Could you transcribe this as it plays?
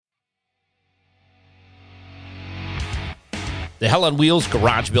The Hell on Wheels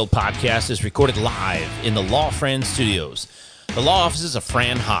Garage Build podcast is recorded live in the Law Fran Studios. The law offices of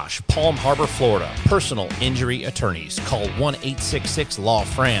Fran Hosh, Palm Harbor, Florida. Personal injury attorneys. Call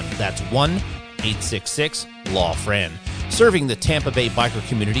 1-866-LAW-FRAN. That's 1-866-LAW-FRAN. Serving the Tampa Bay biker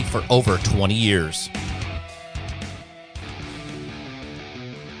community for over 20 years.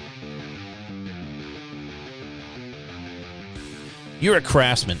 You're a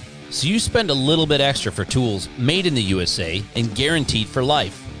craftsman, so you spend a little bit extra for tools made in the USA and guaranteed for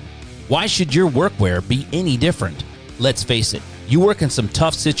life. Why should your workwear be any different? Let's face it, you work in some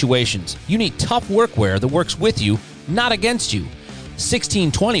tough situations. You need tough workwear that works with you, not against you.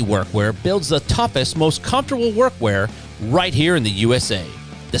 1620 Workwear builds the toughest, most comfortable workwear right here in the USA.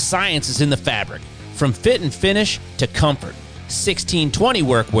 The science is in the fabric, from fit and finish to comfort. 1620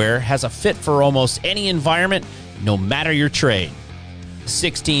 Workwear has a fit for almost any environment, no matter your trade.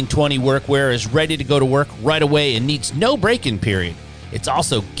 1620 Workwear is ready to go to work right away and needs no break-in period. It's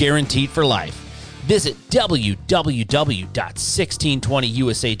also guaranteed for life. Visit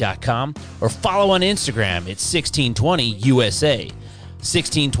www.1620usa.com or follow on Instagram at 1620USA.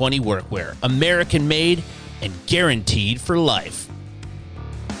 1620 Workwear, American made and guaranteed for life.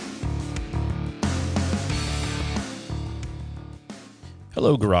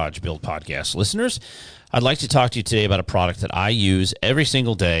 Hello, Garage Build Podcast listeners. I'd like to talk to you today about a product that I use every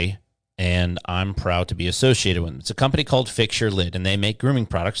single day, and I'm proud to be associated with. It's a company called Fix Your Lid, and they make grooming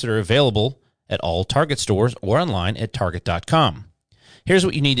products that are available at all Target stores or online at target.com. Here's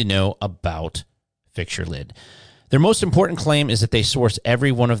what you need to know about Fix Your Lid. Their most important claim is that they source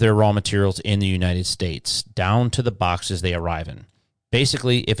every one of their raw materials in the United States, down to the boxes they arrive in.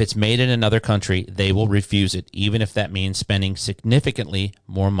 Basically, if it's made in another country, they will refuse it, even if that means spending significantly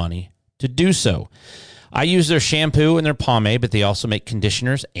more money to do so. I use their shampoo and their pomade, but they also make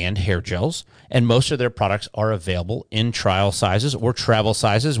conditioners and hair gels, and most of their products are available in trial sizes or travel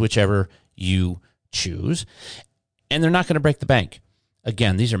sizes, whichever you choose, and they're not going to break the bank.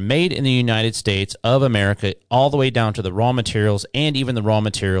 Again, these are made in the United States of America, all the way down to the raw materials and even the raw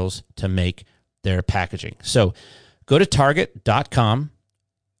materials to make their packaging. So go to target.com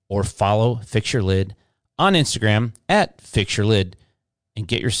or follow Fix Your Lid on Instagram at Fix Your Lid and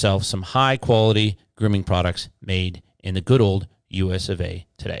get yourself some high-quality grooming products made in the good old US of A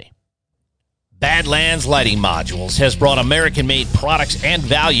today. Badlands Lighting Modules has brought American-made products and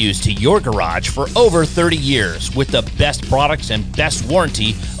values to your garage for over 30 years with the best products and best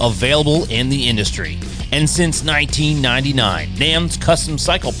warranty available in the industry. And since 1999, NAM's Custom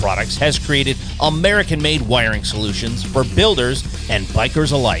Cycle Products has created American-made wiring solutions for builders and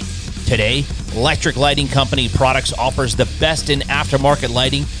bikers alike. Today, Electric Lighting Company Products offers the best in aftermarket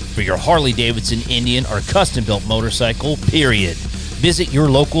lighting for your Harley-Davidson, Indian, or custom-built motorcycle, period. Visit your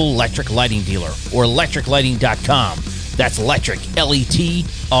local electric lighting dealer or electriclighting.com. That's electric,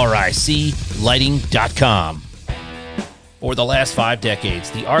 L-E-T-R-I-C, lighting.com. For the last 5 decades,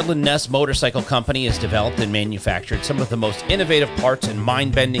 the Arlen Ness Motorcycle Company has developed and manufactured some of the most innovative parts and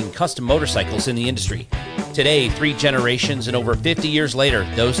mind-bending custom motorcycles in the industry. Today, 3 generations and over 50 years later,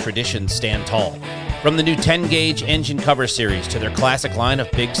 those traditions stand tall. From the new 10-gauge engine cover series to their classic line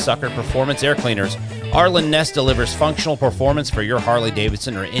of Big Sucker performance air cleaners, Arlen Ness delivers functional performance for your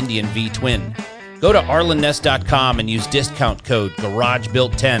Harley-Davidson or Indian V-Twin. Go to arlenness.com and use discount code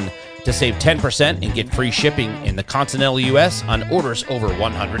GarageBuilt10 to save 10% and get free shipping in the continental U.S. on orders over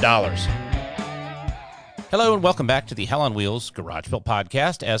 $100. Hello and welcome back to the Hell on Wheels Garage Built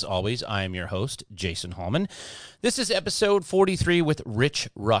Podcast. As always, I am your host, Jason Hallman. This is episode 43 with Rich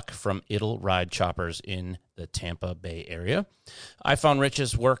Ruck from It'll Ride Choppers in the Tampa Bay area. I found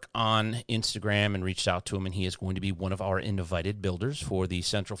Rich's work on Instagram and reached out to him, and he is going to be one of our invited builders for the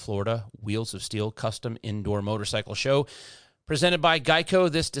Central Florida Wheels of Steel Custom Indoor Motorcycle Show, presented by Geico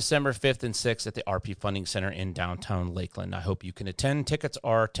this December 5th and 6th at the RP Funding Center in downtown Lakeland. I hope you can attend. Tickets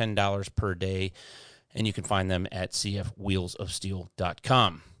are $10 per day, and you can find them at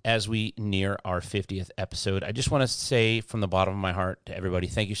cfwheelsofsteel.com. As we near our 50th episode, I just want to say from the bottom of my heart to everybody,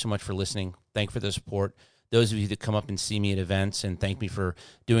 thank you so much for listening. Thank you for the support. Those of you that come up and see me at events and thank me for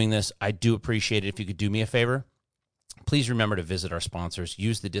doing this, I do appreciate it. If you could do me a favor, please remember to visit our sponsors.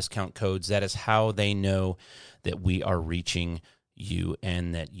 Use the discount codes. That is how they know that we are reaching you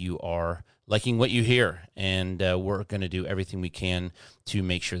and that you are liking what you hear. And we're going to do everything we can to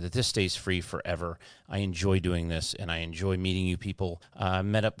make sure that this stays free forever. I enjoy doing this, and I enjoy meeting you people. I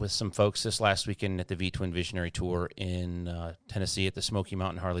met up with some folks this last weekend at the V-Twin Visionary Tour in Tennessee at the Smoky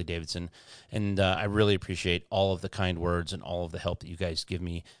Mountain Harley-Davidson, and I really appreciate all of the kind words and all of the help that you guys give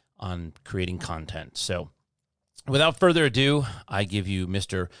me on creating content. So without further ado, I give you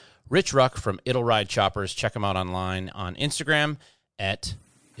Mr. Rich Ruck from It'll Ride Choppers. Check him out online on Instagram at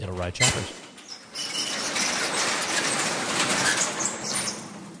It'll Ride Choppers.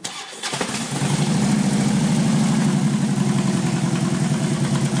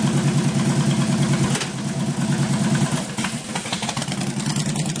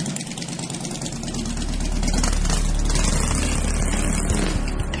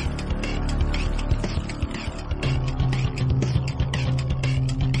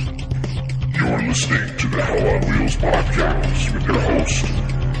 Listening to the Hell on Wheels podcast with your host,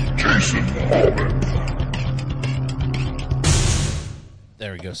 Jason Hallman.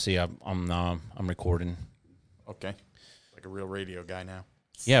 There we go. See, I'm recording. Okay, like a real radio guy now.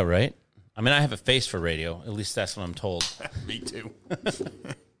 Yeah, right. I mean, I have a face for radio. At least that's what I'm told. Me too.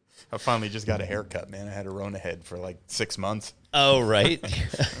 I finally just got a haircut, man. I had a Rona head for like 6 months. Oh, right.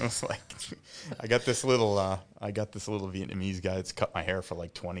 I was like, I got this little Vietnamese guy that's cut my hair for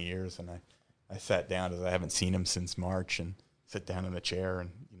like 20 years, and I sat down as I haven't seen him since March, and sit down in the chair, and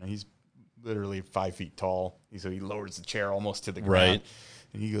he's literally 5 feet tall. So he lowers the chair almost to the ground, Right.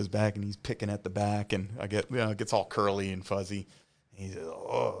 and he goes back and he's picking at the back, and it gets all curly and fuzzy. And he says,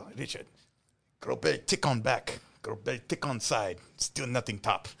 "Oh, Richard, grow big, tick on back, grow big, tick on side, still nothing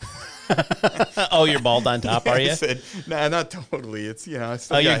top." Oh, you're bald on top, are you? I said, "Nah, not totally. It's I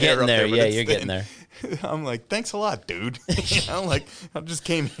still Oh, got you're hair getting up there. but Yeah, it's you're getting thin." there. I'm like, "Thanks a lot, dude." Like I just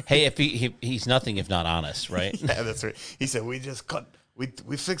came. Hey, if he's nothing if not honest, right? Yeah, that's right. He said, "We just cut. We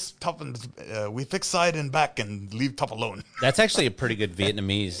fix top and we fix side and back and leave top alone." That's actually a pretty good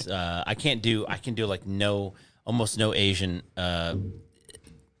Vietnamese. I can do like almost no Asian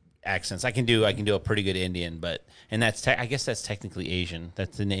accents. I can do a pretty good Indian, and that's I guess that's technically Asian.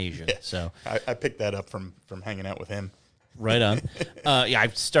 That's in Asia. Yeah. So I picked that up from hanging out with him. right on. Yeah,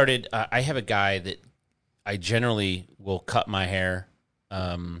 I've started. I have a guy that I generally will cut my hair.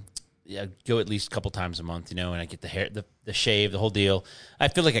 Yeah, go at least a couple times a month, and I get the hair, the shave, the whole deal. I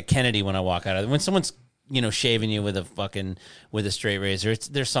feel like a Kennedy when I walk out of when someone's shaving you with a straight razor.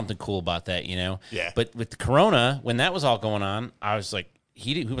 There's something cool about that, Yeah. But with the Corona, when that was all going on, I was like,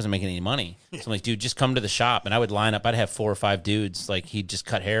 he wasn't making any money. So I'm like, dude, just come to the shop, and I would line up. I'd have 4 or 5 dudes. Like he'd just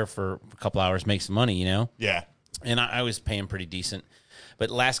cut hair for a couple hours, make some money, Yeah. And I was paying pretty decent. But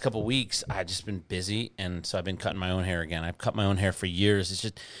the last couple of weeks, I've just been busy, and so I've been cutting my own hair again. I've cut my own hair for years. It's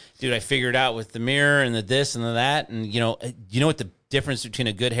just, dude, I figured out with the mirror and the this and the that, and you know what the difference between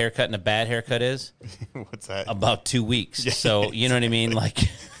a good haircut and a bad haircut is? What's that? About 2 weeks. So you know what I mean? Like,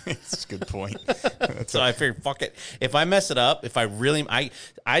 That's a good point. so I figured, fuck it. If I mess it up, if I really,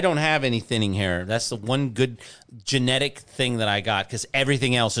 I don't have any thinning hair. That's the one good genetic thing that I got, because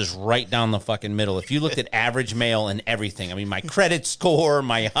everything else is right down the fucking middle. If you looked at average male and everything, I mean, my credit score,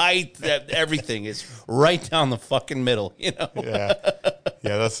 my height, everything is right down the fucking middle, Yeah.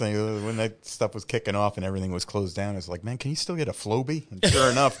 Yeah, that's the thing. When that stuff was kicking off and everything was closed down, it's like, man, can you still get a Flowbee? And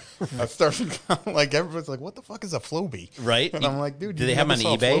sure enough, I started like, everybody's like, what the fuck is a Flowbee? Right. And I'm like, dude, do they have them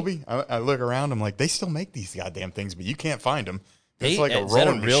on eBay? I look around, I'm like, they still make these goddamn things, but you can't find them. It's Hey, like is that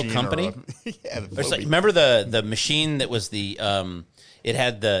a rowing real machine company? Yeah, the It's like, Flowbee. remember the machine that was it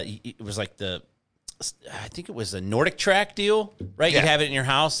was like I think it was a Nordic Track deal, right? Yeah. You'd have it in your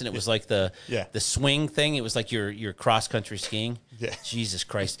house, and it was like the Yeah. swing thing. It was like your cross country skiing. Yeah. Jesus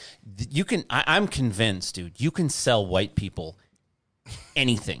Christ, you can. I'm convinced, dude. You can sell white people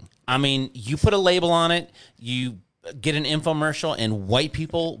anything. I mean, you put a label on it, you get an infomercial, and white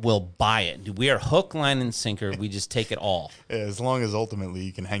people will buy it. Dude, we are hook, line, and sinker. We just take it all. Yeah, as long as ultimately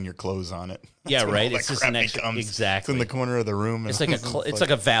you can hang your clothes on it. Yeah, That's when right. all that It's just crap an extra- becomes. exactly. It's in the corner of the room. It's like it's like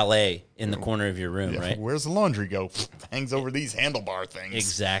a valet in the corner of your room, yeah, right? Where's the laundry go? Hangs over these handlebar things.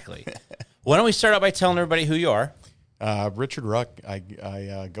 Exactly. Why don't we start out by telling everybody who you are? Richard Ruck.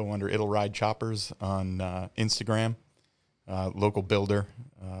 I go under It'll Ride Choppers on Instagram. Local builder.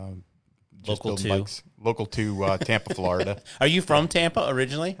 Just Local building to? bikes. Local to Tampa, Florida. Are you from Tampa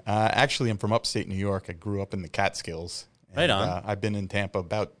originally? Actually, I'm from upstate New York. I grew up in the Catskills. Right on. I've been in Tampa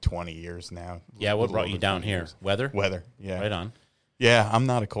about 20 years now. Yeah, what Little brought you over down 20 here? years. Weather? Weather, yeah. Right on. Yeah, I'm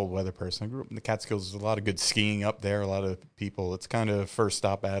not a cold weather person. I grew up in the Catskills. There's a lot of good skiing up there, a lot of people. It's kind of first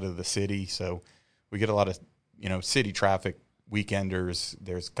stop out of the city, so we get a lot of, city traffic, weekenders.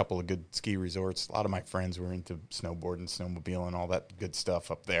 There's a couple of good ski resorts. A lot of my friends were into snowboarding, snowmobiling, all that good stuff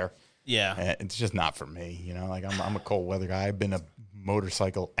up there. Yeah. And it's just not for me, like I'm a cold weather guy. I've been a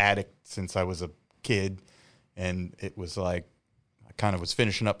motorcycle addict since I was a kid, and it was like I kind of was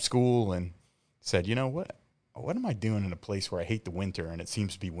finishing up school and said, you know what am I doing in a place where I hate the winter, and it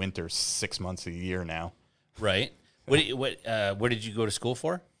seems to be winter 6 months of the year now. Right. Where did you go to school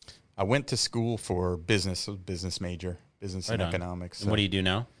for? I went to school for business, business major, business and Right on. economics. And what do you do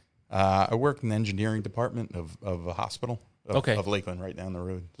now? I work in the engineering department of a hospital. Of Lakeland, right down the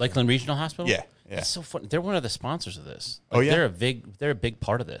road. Lakeland Regional Hospital? Yeah. It's so fun. They're one of the sponsors of this. Oh, yeah? They're a big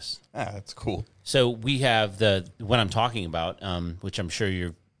part of this. Ah, that's cool. So we have what I'm talking about, which I'm sure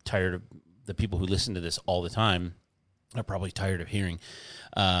you're tired of. The people who listen to this all the time are probably tired of hearing.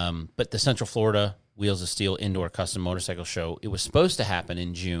 But the Central Florida Wheels of Steel Indoor Custom Motorcycle Show, it was supposed to happen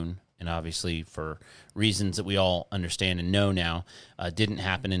in June, and obviously for reasons that we all understand and know now, didn't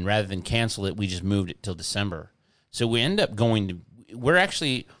happen. And rather than cancel it, we just moved it till December. So we end up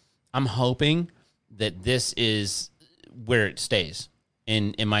I'm hoping that this is where it stays.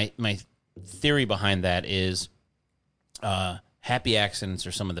 And my theory behind that is happy accidents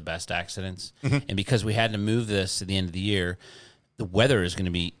are some of the best accidents. Mm-hmm. And because we had to move this at the end of the year, the weather is going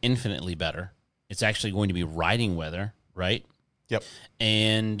to be infinitely better. It's actually going to be riding weather, right? Yep.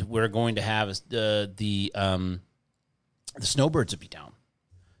 And we're going to have the snowbirds will be down.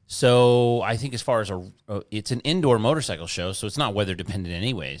 So I think as far as it's an indoor motorcycle show, so it's not weather dependent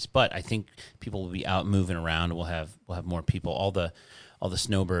anyways. But I think people will be out moving around. We'll have more people. All the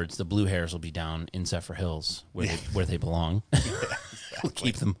snowbirds, the blue hairs will be down in Zephyr Hills where they belong. Yeah, exactly. We'll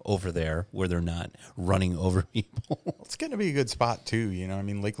keep them over there where they're not running over people. It's going to be a good spot too. You know, I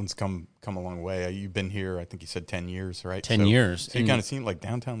mean, Lakeland's come a long way. You've been here, I think you said 10 years, right? 10 years. So you kind of seen like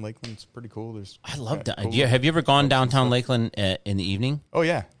downtown Lakeland's pretty cool. I love that. Have you ever gone downtown Lakeland in the evening? Oh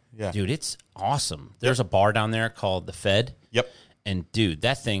yeah. Yeah. Dude, it's awesome. There's a bar down there called The Fed. Yep. And dude,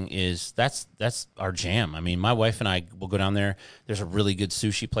 that thing that's our jam. I mean, my wife and I will go down there. There's a really good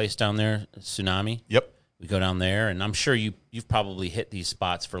sushi place down there, Tsunami. Yep. We go down there, and I'm sure you've probably hit these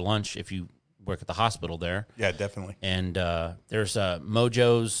spots for lunch if you work at the hospital there. Yeah, definitely. And there's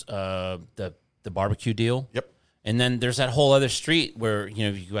Mojo's the barbecue deal. Yep. And then there's that whole other street where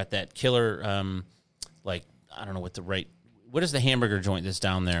you got that killer I don't know what is the hamburger joint that's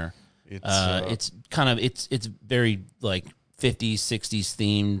down there? It's very like 50s, 60s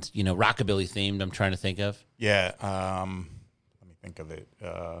themed, rockabilly themed. I'm trying to think of. Yeah. Let me think of it.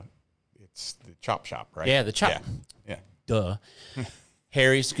 It's the Chop Shop, right? Yeah, the Chop. Yeah. Duh.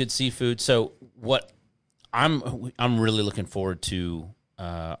 Harry's good seafood. So what I'm really looking forward to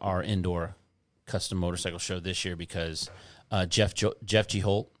our indoor custom motorcycle show this year because Jeff G.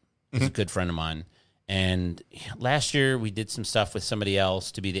 Holt is a good friend of mine. And last year we did some stuff with somebody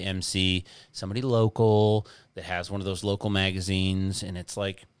else to be the MC, somebody local that has one of those local magazines. And it's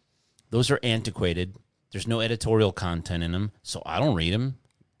like, those are antiquated. There's no editorial content in them, so I don't read them.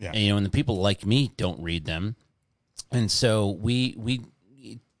 Yeah. And, and the people like me don't read them. And so we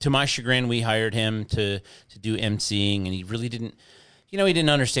to my chagrin, we hired him to do MCing, and he really didn't, he didn't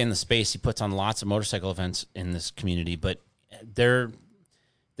understand the space. He puts on lots of motorcycle events in this community, but they're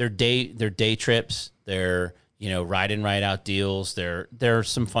day trips. They're ride in, ride out deals. There's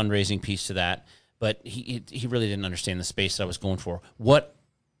some fundraising piece to that, but he really didn't understand the space that I was going for. What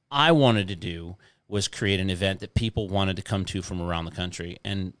I wanted to do was create an event that people wanted to come to from around the country,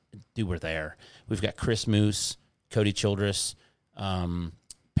 and we're there. We've got Chris Moose, Cody Childress,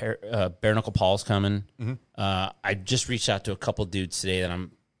 Bare Knuckle Paul's coming. Mm-hmm. I just reached out to a couple dudes today that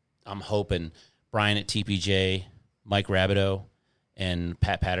I'm hoping, Brian at TPJ, Mike Rabideau, and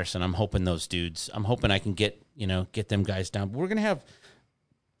Pat Patterson. I'm hoping those dudes. I'm hoping I can get them guys down. But we're gonna have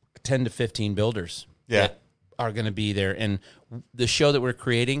 10 to 15 builders that are gonna be there, and the show that we're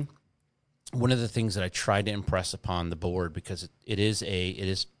creating. One of the things that I tried to impress upon the board, because it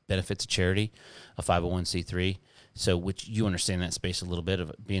is benefits a charity, a 501c3. So, which you understand that space a little bit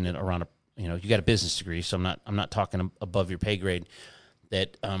of being around you got a business degree. So I'm not talking above your pay grade.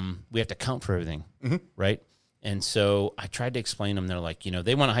 That we have to account for everything, mm-hmm. right? And so I tried to explain to them. They're like,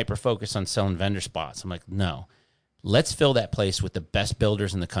 they want to hyper focus on selling vendor spots. I'm like, no, let's fill that place with the best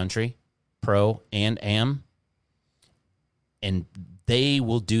builders in the country, pro and am, and they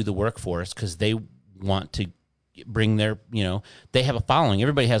will do the work for us because they want to bring their, they have a following.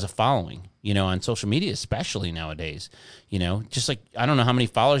 Everybody has a following, on social media, especially nowadays, just like, I don't know how many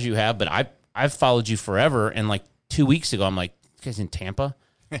followers you have, but I've followed you forever. And like 2 weeks ago, I'm like, this guy's in Tampa.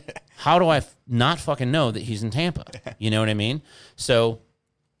 How do I not fucking know that he's in Tampa? You know what I mean? So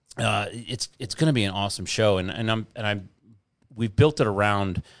it's going to be an awesome show. And we've built it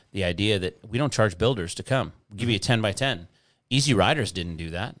around the idea that we don't charge builders to come. We'll give you a 10 by 10. Easy Riders didn't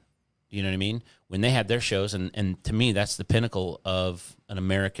do that. You know what I mean? When they had their shows, and to me, that's the pinnacle of an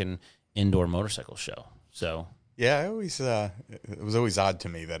American indoor motorcycle show. So yeah, it was always odd to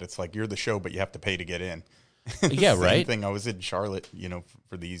me that it's like you're the show, but you have to pay to get in. Yeah, Same right. thing. I was in Charlotte,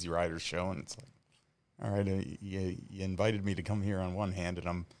 for the Easy Riders show, and it's like, all right, you invited me to come here on one hand,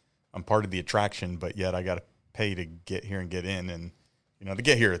 and I'm part of the attraction, but yet I got to pay to get here and get in, and to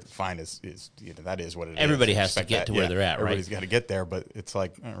get here fine is that is what it is. Everybody has to get to where they're at, right? Everybody's got to get there, but it's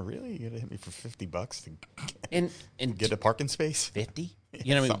like, oh, really? You got to hit me for $50 and get a parking space? 50?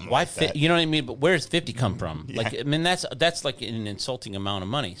 You know what I mean? Why like that. You know what I mean? But where's 50 come from? Like, I mean, that's like an insulting amount of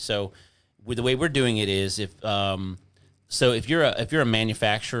money. So, with the way we're doing it is if you're a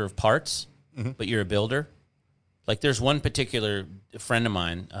manufacturer of parts, but you're a builder, like there's one particular friend of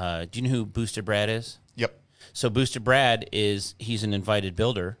mine. Do you know who Boosted Brad is? Yep. So Boosted Brad he's an invited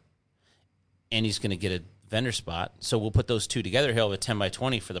builder, and he's going to get a vendor spot. So we'll put those two together. He'll have a 10 by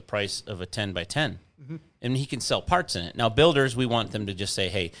 20 for the price of a 10 by 10. And he can sell parts in it. Now, builders, we want them to just say,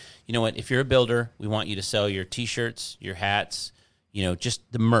 hey, you know what? If you're a builder, we want you to sell your T-shirts, your hats,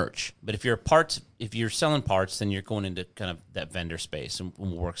 just the merch. But if you're selling parts, then you're going into kind of that vendor space, and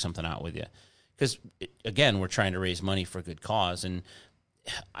we'll work something out with you. Because, again, we're trying to raise money for a good cause. And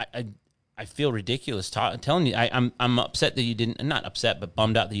I feel ridiculous telling you. I'm upset that you didn't, not upset, but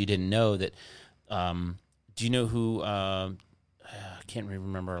bummed out that you didn't know that. Do you know who? I can't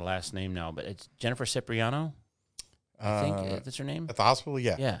remember her last name now, but it's Jennifer Cipriano. I think that's her name. At the hospital,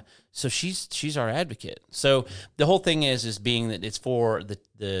 yeah. Yeah. So she's our advocate. So the whole thing is being that it's for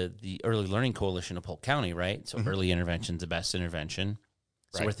the Early Learning Coalition of Polk County, right? So early intervention's the best intervention.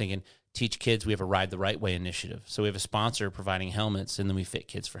 So we're thinking, teach kids. We have a Ride the Right Way initiative. So we have a sponsor providing helmets, and then we fit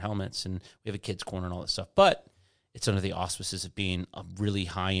kids for helmets, and we have a kids corner and all that stuff. But it's under the auspices of being a really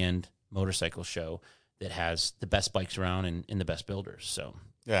high-end motorcycle show that has the best bikes around and the best builders. So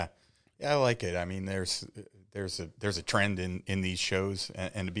yeah, I like it. I mean, there's a trend in these shows,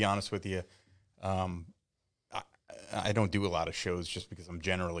 and to be honest with you, I don't do a lot of shows just because I'm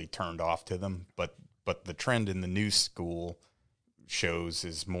generally turned off to them. But the trend in the new school shows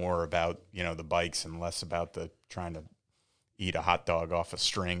is more about the bikes and less about the trying to eat a hot dog off a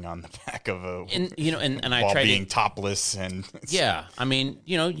string on the back of a and I while try being topless and yeah. I mean,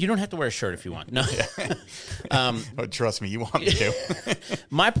 you don't have to wear a shirt if you want. No, oh, trust me, you want me to.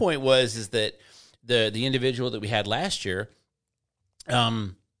 My point is that the individual that we had last year,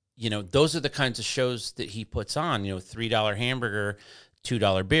 those are the kinds of shows that he puts on. $3 hamburger,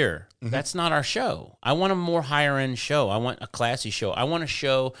 $2 beer. That's not our show. I want a more higher end show. I want a classy show. I want a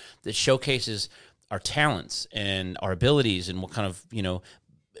show that showcases our talents and our abilities and what kind of,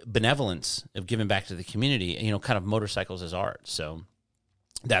 benevolence of giving back to the community, kind of motorcycles as art. So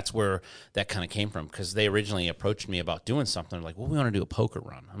that's where that kind of came from, because they originally approached me about doing something. They're like, well, we want to do a poker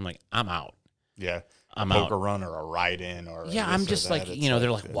run. I'm like, I'm out. Yeah. I'm a out. poker run or a ride-in or I'm just like,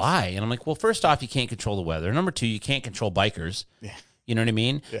 they're like, why? And I'm like, well, first off, you can't control the weather. Number two, you can't control bikers. Yeah. You know what I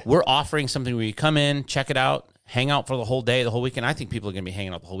mean? Yeah. We're offering something where you come in, check it out, hang out for the whole day, the whole weekend. I think people are going to be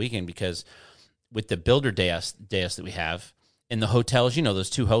hanging out the whole weekend because with the builder dais that we have in the hotels, those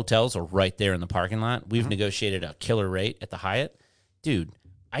two hotels are right there in the parking lot. We've negotiated a killer rate at the Hyatt. Dude,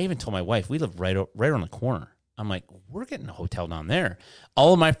 I even told my wife, we live right around the corner. I'm like, we're getting a hotel down there.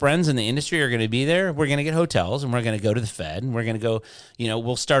 All of my friends in the industry are going to be there. We're going to get hotels, and we're going to go to the Fed, and we're going to go,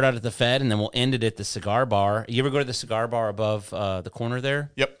 we'll start out at the Fed, and then we'll end it at the cigar bar. You ever go to the cigar bar above the corner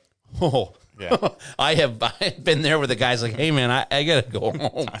there? Yep. Oh, yeah. I've been there where the guy's like, hey man, I gotta go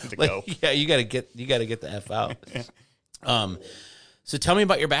home. Time to like, go. Yeah, you gotta get the F out. So tell me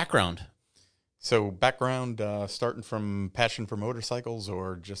about your background. So background, starting from passion for motorcycles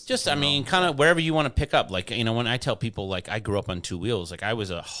or just I mean, kind of wherever you want to pick up. Like, when I tell people, like, I grew up on two wheels, like I was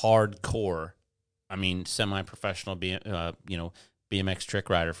a hardcore, semi-professional, BMX trick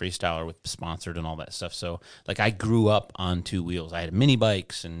rider, freestyler with sponsored and all that stuff. So like I grew up on two wheels. I had mini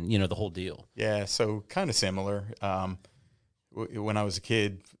bikes and, the whole deal. Yeah. So kind of similar. When I was a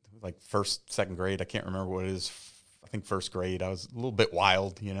kid, like first, second grade, I can't remember what it is. I think first grade, I was a little bit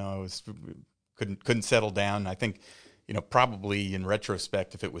wild, I was couldn't settle down. I think, probably in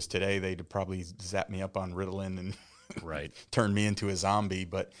retrospect, if it was today, they'd probably zap me up on Ritalin and right. turn me into a zombie,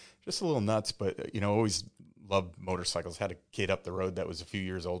 but just a little nuts. But, always loved motorcycles. Had a kid up the road that was a few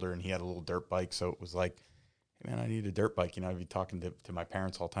years older, and he had a little dirt bike. So it was like, hey man, I need a dirt bike. I'd be talking to my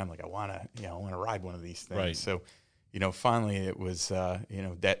parents all the time, like I want to ride one of these things. Right. So, finally it was,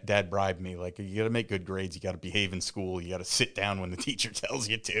 dad bribed me, like, you got to make good grades. You got to behave in school. You got to sit down when the teacher tells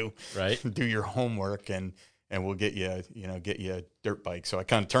you to, right. Do your homework, and we'll get you a dirt bike. So I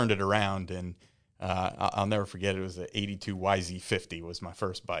kind of turned it around, and I'll never forget, it was an 82 YZ50 was my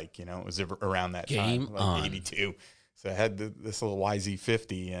first bike. It was around that Game time, like on. 82. So I had this little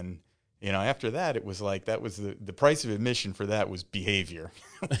YZ50, and after that, it was like that was the price of admission for that was behavior,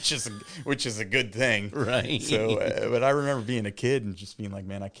 which is a good thing, right? So, but I remember being a kid and just being like,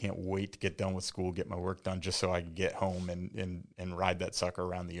 man, I can't wait to get done with school, get my work done, just so I could get home and ride that sucker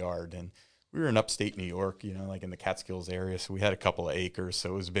around the yard. And we were in upstate New York, like in the Catskills area. So we had a couple of acres.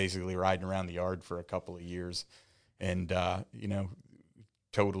 So it was basically riding around the yard for a couple of years, and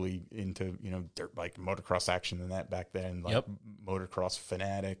totally into dirt bike, motocross action and that back then. Like motocross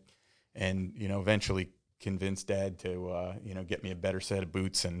fanatic, and eventually convinced Dad to get me a better set of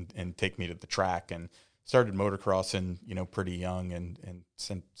boots and take me to the track, and started motocrossing pretty young, and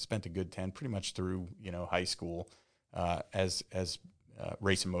spent a good 10 pretty much through high school as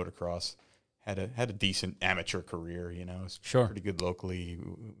racing motocross. Had a decent amateur career, Sure. Pretty good locally.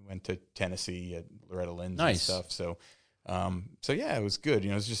 Went to Tennessee at Loretta Lynn's Nice. and stuff. So yeah, it was good.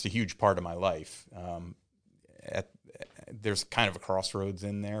 It was just a huge part of my life. There's kind of a crossroads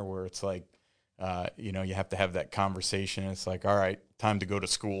in there where it's like, you have to have that conversation. It's like, all right, time to go to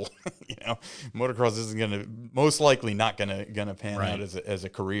school. Motocross isn't most likely not gonna pan Right. out as a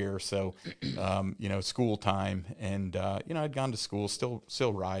career. So, school time, and I'd gone to school,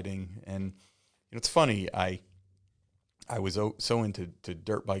 still riding, and it's funny. I was so into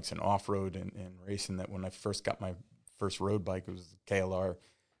dirt bikes and off road and racing that when I first got my first road bike, it was KLR.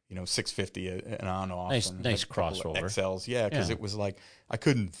 650 and on off. Nice a couple of crossover. XLs. Yeah, because it was like I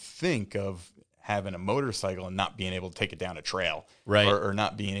couldn't think of having a motorcycle and not being able to take it down a trail, Right. or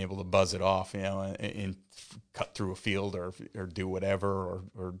not being able to buzz it off, and cut through a field or do whatever,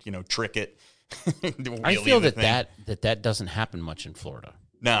 or trick it. I feel that doesn't happen much in Florida.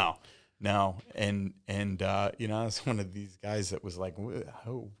 No, and I was one of these guys that was like,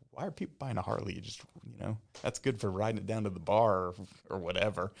 why are people buying a Harley? You just, that's good for riding it down to the bar or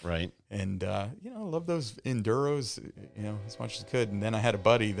whatever. Right. And, I love those enduros, as much as I could. And then I had a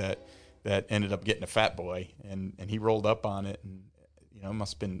buddy that ended up getting a Fat Boy, and he rolled up on it, and, it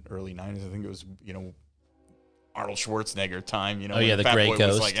must have been early 90s. I think it was, Arnold Schwarzenegger time, the Fat Gray Boy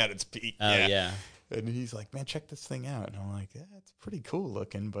Coast was like at its peak. Oh, yeah. And he's like, man, check this thing out. And I'm like, yeah, it's pretty cool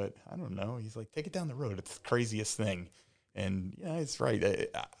looking, but I don't know. He's like, take it down the road. It's the craziest thing. And yeah, it's right.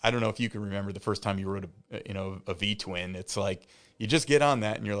 I don't know if you can remember the first time you rode a V-twin. It's like you just get on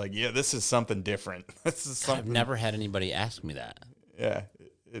that and you're like, yeah, this is something different. This is something. I've never had anybody ask me that. Yeah,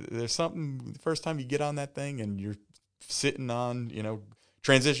 there's something. The first time you get on that thing and you're sitting on,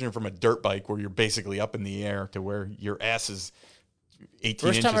 transitioning from a dirt bike where you're basically up in the air to where your ass is 18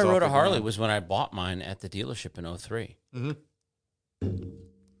 First inches time I off rode the a Harley ground. was when I bought mine at the dealership in 03.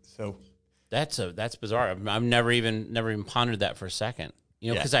 So That's bizarre. I've never even pondered that for a second.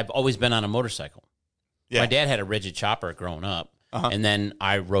 Yeah. Because I've always been on a motorcycle. yeah, My dad had a rigid chopper growing up, and then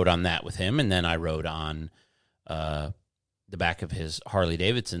I rode on that with him, and then I rode on the back of his Harley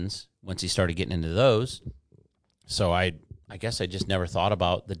Davidsons once he started getting into those. So I guess I just never thought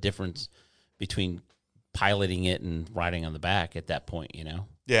about the difference between piloting it and riding on the back at that point,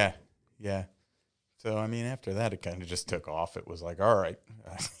 Yeah. So, I mean, after that, it kind of just took off. It was like, all right,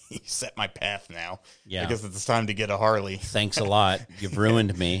 you set my path now. Yeah. I guess it's time to get a Harley. Thanks a lot. You've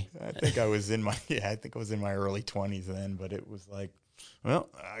ruined me. I think I was in my early 20s then, but it was like, well,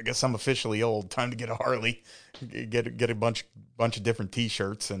 I guess I'm officially old. Time to get a Harley, get a bunch of different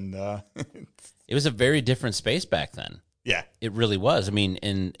T-shirts, and It was a very different space back then. yeah, It really was. I mean,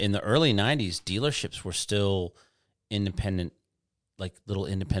 in the early 90s, dealerships were still independent, like little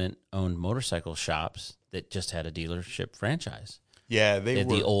independent owned motorcycle shops that just had a dealership franchise. yeah, They they had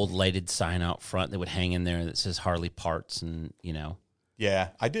were. the old lighted sign out front that would hang in there that says Harley Parts, and Yeah,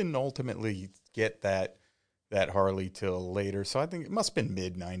 I didn't ultimately get that Harley till later. So I think it must have been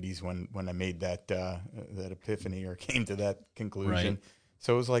mid 90s when I made that epiphany or came to that conclusion. Right.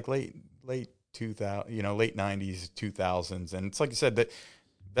 So it was like late 2000, late 90s, 2000s, and it's like you said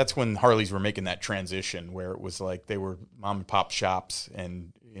that's when Harleys were making that transition where it was like they were mom and pop shops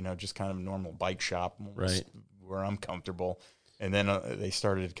and just kind of a normal bike shop, Right. where I'm comfortable. And then they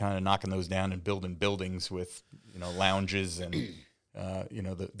started kind of knocking those down and building buildings with lounges and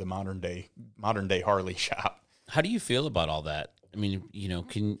the modern day Harley shop. How do you feel about all that? I mean,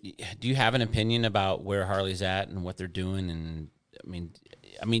 do you have an opinion about where Harley's at and what they're doing? And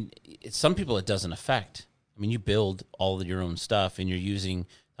I mean, some people it doesn't affect. I mean, you build all of your own stuff, and you're using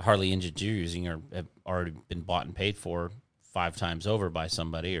the Harley engines you're using have already been bought and paid for 5 times over by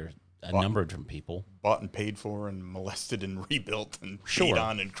somebody or a number of different people. Bought and paid for and molested and rebuilt and Sure. beat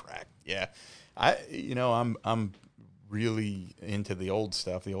on and cracked. Yeah, I'm really into the old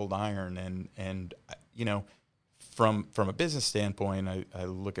stuff, the old iron, and from a business standpoint, I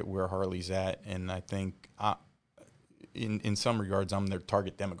look at where Harley's at, and I think in some regards I'm their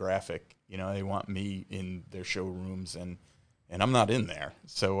target demographic. They want me in their showrooms, and I'm not in there.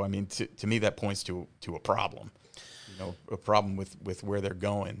 So I mean, to me that points to a problem. A problem with where they're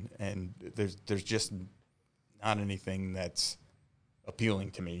going, and there's just not anything that's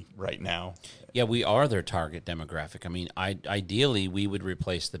appealing to me right now. Yeah, we are their target demographic. I mean, ideally, we would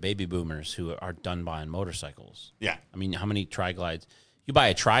replace the baby boomers who are done buying motorcycles. Yeah. I mean, how many Tri-Glides? You buy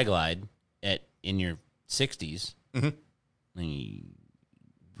a Tri-Glide in your 60s,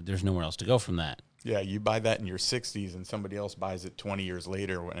 there's nowhere else to go from that. Yeah, you buy that in your 60s and somebody else buys it 20 years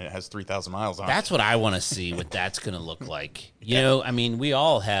later when it has 3,000 miles on it. That's what I want to see, what that's going to look like. You know, I mean, we've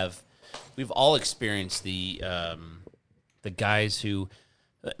all experienced the guys who,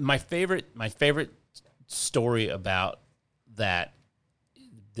 my favorite story about that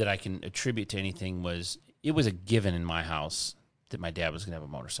I can attribute to anything was, it was a given in my house that my dad was going to have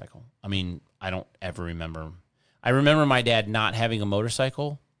a motorcycle. I mean, I don't ever remember. I remember my dad not having a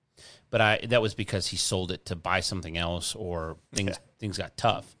motorcycle, but that was because he sold it to buy something else, or things got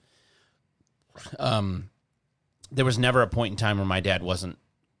tough. There was never a point in time where my dad wasn't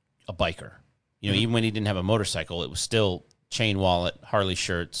a biker. You know, even when he didn't have a motorcycle, it was still chain wallet, Harley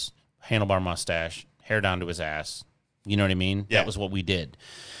shirts, handlebar mustache, hair down to his ass. You know what I mean? Yeah. That was what we did.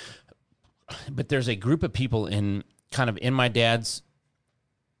 But there's a group of people in my dad's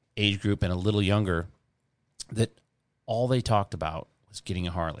age group and a little younger that all they talked about was getting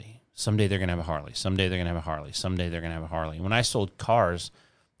a Harley. Someday they're going to have a Harley. Someday they're going to have a Harley. Someday they're going to have a Harley. When I sold cars,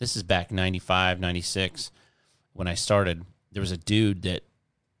 this is back 95, 96, when I started, there was a dude that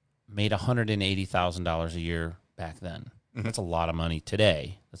made $180,000 a year back then. Mm-hmm. That's a lot of money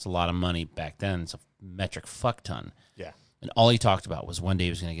today. That's a lot of money back then. It's a metric fuck ton. Yeah. And all he talked about was one day he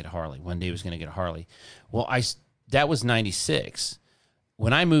was going to get a Harley. One day he was going to get a Harley. Well, that was 96.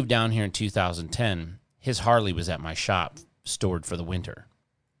 When I moved down here in 2010, his Harley was at my shop stored for the winter.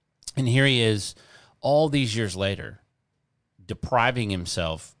 And here he is all these years later, depriving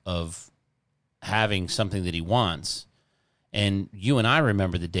himself of having something that he wants. And you and I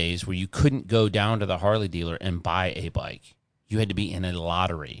remember the days where you couldn't go down to the Harley dealer and buy a bike. You had to be in a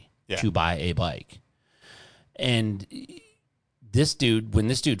lottery to buy a bike. And when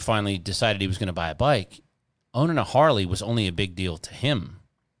this dude finally decided he was going to buy a bike, owning a Harley was only a big deal to him.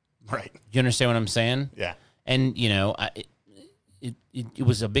 Right. You understand what I'm saying? Yeah. And, you know, it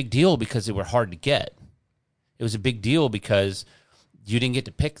was a big deal because they were hard to get. It was a big deal because you didn't get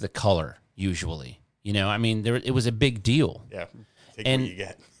to pick the color usually. You know, I mean, it was a big deal. Yeah. Take what you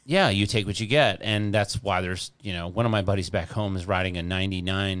get. Yeah, you take what you get. And that's why there's, you know, one of my buddies back home is riding a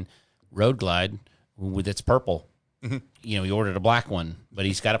 99 Road Glide with its purple. Mm-hmm. You know, he ordered a black one, but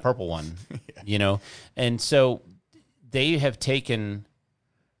he's got a purple one, you know. And so they have taken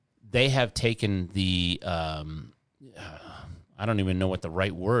the, I don't even know what the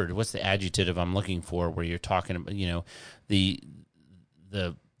right word, what's the adjective I'm looking for where you're talking about, you know, the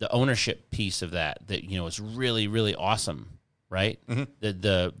ownership piece of that, you know, is really, really awesome, right? Mm-hmm.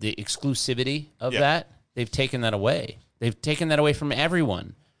 The exclusivity of that, they've taken that away. They've taken that away from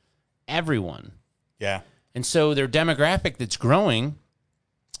everyone. Everyone. Yeah. And so their demographic that's growing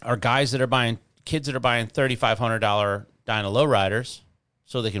are kids that are buying $3,500 Dyna lowriders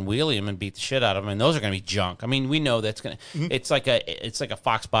so they can wheelie them and beat the shit out of them, and those are going to be junk. I mean, we know that's going to. Mm-hmm. It's like a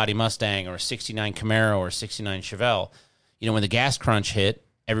Fox Body Mustang or a '69 Camaro or a '69 Chevelle. You know, when the gas crunch hit,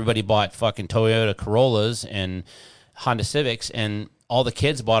 everybody bought fucking Toyota Corollas and Honda Civics, and all the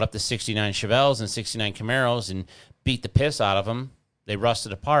kids bought up the '69 Chevelles and '69 Camaros and beat the piss out of them. They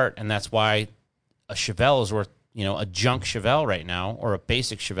rusted apart, and that's why a Chevelle is worth, you know, a junk Chevelle right now, or a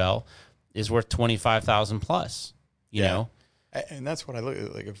basic Chevelle is worth $25,000 plus. You know. And that's what I look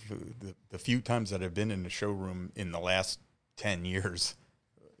at. Like, the few times that I've been in the showroom in the last 10 years,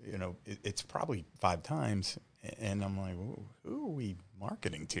 you know, it's probably 5 times. And I'm like, who are we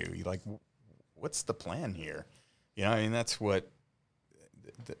marketing to? You're like, what's the plan here? You know, I mean, that's where,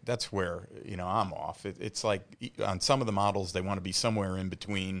 you know, I'm off. It's like on some of the models, they want to be somewhere in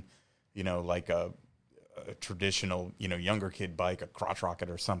between, you know, like a traditional, you know, younger kid bike, a crotch rocket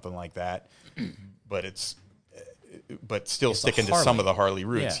or something like that. But still sticking to some of the Harley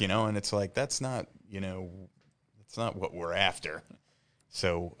roots, you know, and it's like, that's not, you know, that's not what we're after.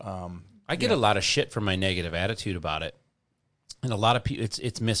 So, I get a lot of shit for my negative attitude about it. And a lot of people,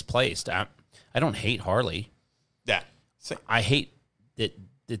 it's misplaced. I don't hate Harley. Yeah. I hate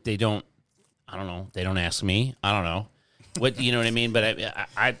that they don't, I don't know, they don't ask me. I don't know. What, you know what I mean? But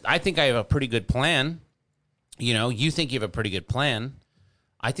I think I have a pretty good plan. You know, you think you have a pretty good plan.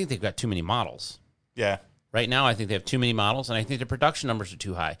 I think they've got too many models. Yeah. Right now, I think they have too many models, and I think the production numbers are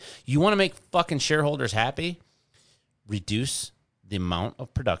too high. You want to make fucking shareholders happy? Reduce the amount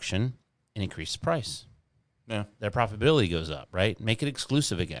of production and increase the price. Yeah. Their profitability goes up, right? Make it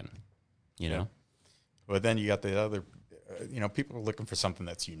exclusive again, you know? But then you got the other, you know, people are looking for something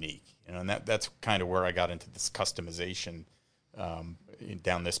that's unique, you know, and that's kind of where I got into this customization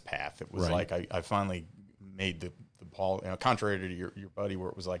down this path. It was like I finally made the ball, contrary to your buddy, where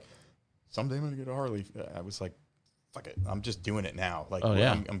it was like, someday I'm going to get a Harley. I was like, fuck it, I'm just doing it now. Like,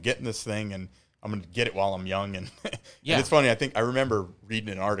 I'm getting this thing, and I'm going to get it while I'm young. And, and it's funny, I remember reading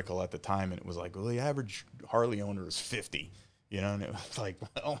an article at the time, and it was like, well, the average Harley owner is 50. And it was like,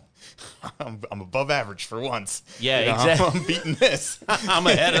 well, I'm above average for once. Yeah, exactly. I'm beating this. I'm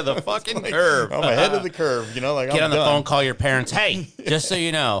ahead of the fucking curve. I'm ahead of the curve. Like, get I'm on the done. phone, call your parents. Hey, just so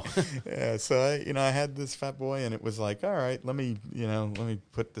you know. Yeah. So I had this fat boy, and it was like, all right, let me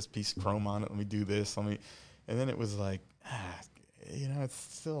put this piece of chrome on it. Let me do this. And then it was like, it's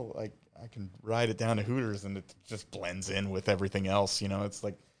still like I can ride it down to Hooters, and it just blends in with everything else. It's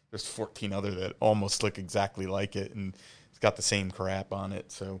like there's 14 other that almost look exactly like it, and got the same crap on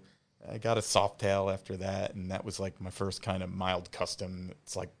it. So I got a soft tail after that, and that was like my first kind of mild custom.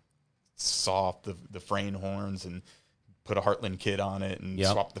 It's like soft, the frame horns, and put a Heartland kit on it, and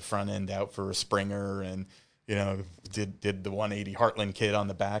swapped the front end out for a Springer, and did the 180 Heartland kit on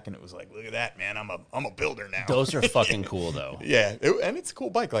the back, and it was like, look at that, man, I'm a builder now. Those are fucking cool though. Yeah, and it's a cool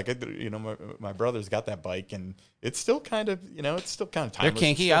bike. Like my brother's got that bike, and it's still kind of timeless. They're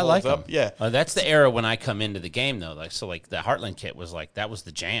kinky. I like them. Yeah, that's the era when I come into the game though. Like the Heartland kit was like that was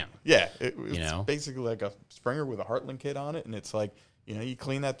the jam. Yeah, it was basically like a Springer with a Heartland kit on it, and it's like you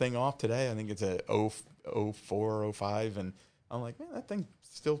clean that thing off today. I think it's a 04, 05, and I'm like, man, that thing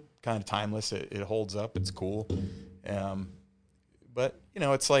still kind of timeless. It holds up. It's cool. But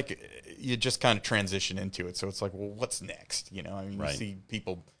it's like you just kind of transition into it. So it's like, well, what's next? You see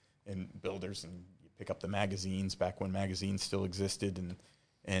people and builders, and you pick up the magazines back when magazines still existed,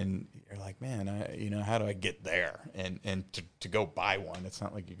 and you're like, man, how do I get there? And to go buy one, it's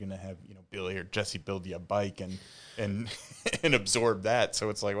not like you're gonna have Billy or Jesse build you a bike and absorb that. So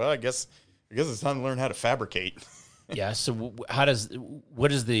it's like, well, I guess it's time to learn how to fabricate. Yeah. So what is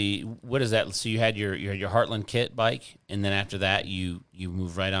that? So you had your Heartland kit bike, and then after that you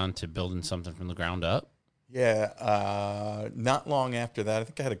move right on to building something from the ground up. Yeah. Not long after that, I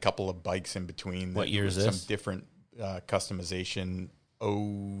think I had a couple of bikes in between. What year is this? Some different customization,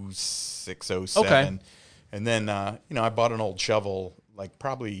 06, 07. Okay. And then I bought an old shovel, like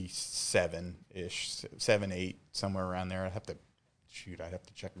probably 7, 8, somewhere around there. I'd have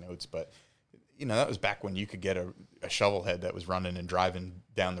to check notes, but. That was back when you could get a shovel head that was running and driving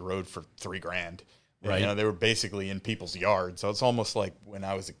down the road for $3,000. Right. They were basically in people's yards. So it's almost like when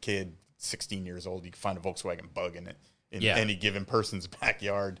I was a kid, 16 years old, you could find a Volkswagen Bug in any given person's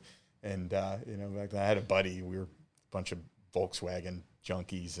backyard. And, like I had a buddy, we were a bunch of Volkswagen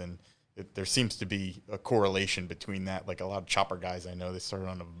junkies, and there seems to be a correlation between that. Like a lot of chopper guys I know, they started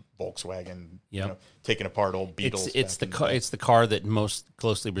on a Volkswagen, taking apart old Beetles. It's the car that most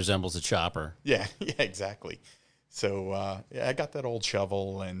closely resembles a chopper. Yeah, exactly. So I got that old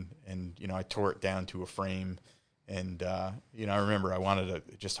shovel, and I tore it down to a frame, and I remember I wanted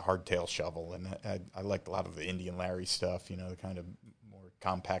just a hardtail shovel, and I liked a lot of the Indian Larry stuff, the kind of more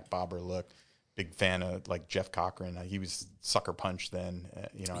compact bobber look. Big fan of like Jeff Cochran. He was Sucker Punch then,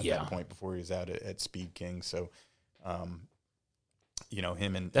 at that point before he was out at Speed King. So,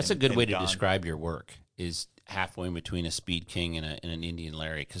 him and that's a good way to Don. describe your work, is halfway in between a Speed King and an Indian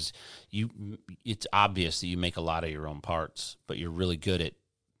Larry, because it's obvious that you make a lot of your own parts, but you're really good at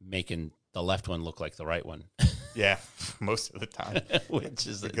making the left one look like the right one. Yeah, most of the time, which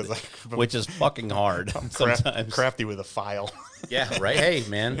is fucking hard. I'm sometimes crafty with a file. Yeah, right. Hey,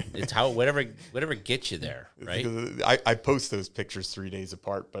 man, it's whatever gets you there, right? I post those pictures 3 days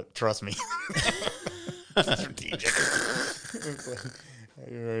apart, but trust me, strategic.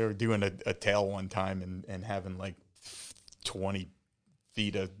 We were doing a tail one time and having like 20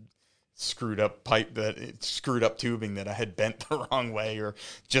 feet of screwed up tubing that I had bent the wrong way or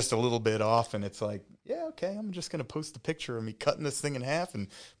just a little bit off, and it's like, yeah, okay, I'm just gonna post a picture of me cutting this thing in half and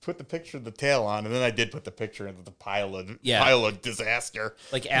put the picture of the tail on, and then I did put the picture of the pile of disaster,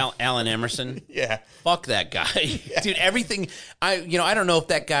 like Alan Emerson. Yeah, fuck that guy. Yeah. Dude, everything I don't know if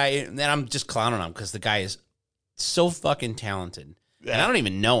that guy, and I'm just clowning on him because the guy is so fucking talented, and I don't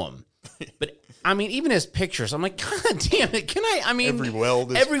even know him, but I mean, even his pictures, I'm like, God damn it! Every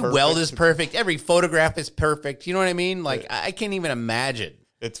weld is perfect. Every photograph is perfect. You know what I mean? Like, I can't even imagine.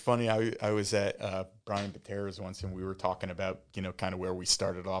 It's funny. I was at Brian Patera's once, and we were talking about kind of where we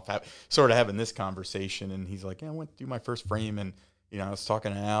started off, sort of having this conversation, and he's like, "Yeah, I went to do my first frame," and I was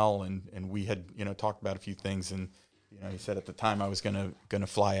talking to Al, and we had talked about a few things, and he said at the time I was gonna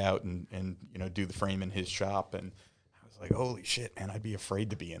fly out and do the frame in his shop, and like, holy shit, man, I'd be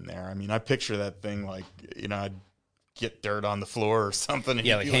afraid to be in there. I mean, I picture that thing like, I'd get dirt on the floor or something. And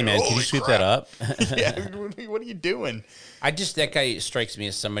Yeah, you'd like, be hey, man, can you "Holy sweep crap." that up? Yeah, what are you doing? That guy strikes me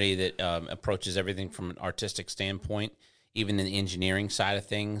as somebody that approaches everything from an artistic standpoint, even in the engineering side of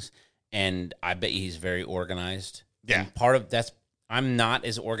things. And I bet he's very organized. Yeah. And part of that's, I'm not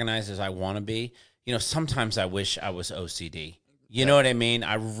as organized as I want to be. Sometimes I wish I was OCD. You know what I mean?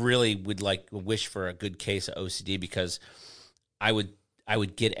 I really would wish for a good case of OCD, because I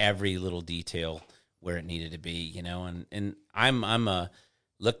would get every little detail where it needed to be, and I'm a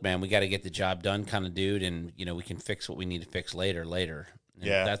look, man, we got to get the job done kind of dude, and we can fix what we need to fix later. And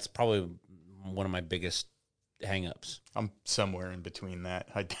Yeah. that's probably one of my biggest hangups. I'm somewhere in between that.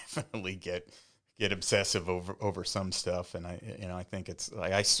 I definitely get obsessive over some stuff, and I think it's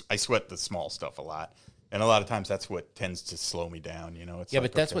like I sweat the small stuff a lot, and a lot of times that's what tends to slow me down. It's Yeah,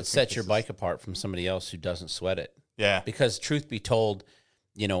 like, but that's okay, what I think sets this your is- bike apart from somebody else who doesn't sweat it. Yeah, Because truth be told,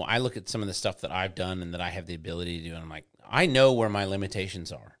 I look at some of the stuff that I've done and that I have the ability to do, and I'm like, I know where my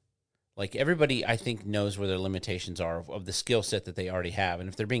limitations are. Like, everybody, I think, knows where their limitations are of the skill set that they already have. And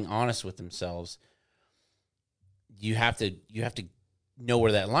if they're being honest with themselves, you have to know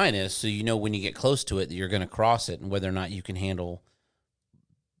where that line is, so when you get close to it that you're going to cross it, and whether or not you can handle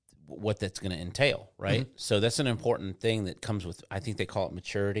what that's going to entail, right? Mm-hmm. So that's an important thing that comes with, I think they call it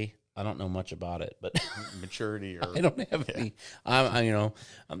maturity. I don't know much about it, but maturity or I don't have any.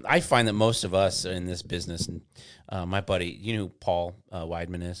 I find that most of us in this business, and my buddy, who Paul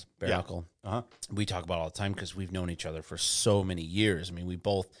Weidman is, bare Yeah. knuckle. Uh-huh. We talk about all the time because we've known each other for so many years. I mean, we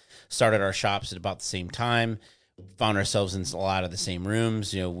both started our shops at about the same time, found ourselves in a lot of the same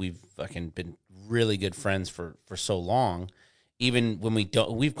rooms. We've fucking been really good friends for so long. Even when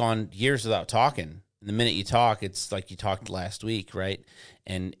we've gone years without talking. And the minute you talk, it's like you talked last week, right?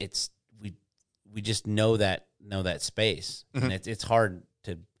 And it's we just know that space, and it's hard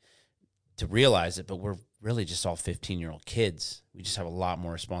to realize it, but we're really just all 15-year-old kids. We just have a lot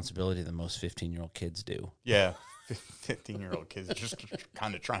more responsibility than most 15-year-old kids do. Yeah, 15-year-old kids are just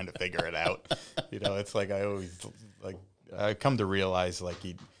kind of trying to figure it out. It's like I come to realize like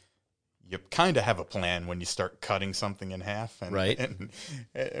you kind of have a plan when you start cutting something in half, Right.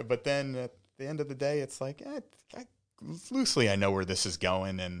 But then at the end of the day, it's like loosely I know where this is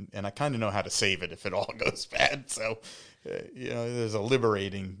going, and I kind of know how to save it if it all goes bad. So there's a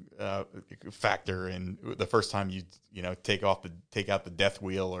liberating factor in the first time you take out the death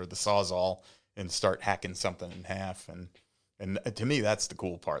wheel or the Sawzall and start hacking something in half, and to me that's the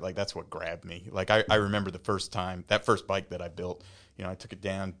cool part. Like, that's what grabbed me. Like, I remember the first time, that first bike that I built, I took it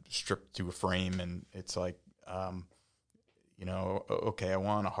down, stripped to a frame, and it's like okay, I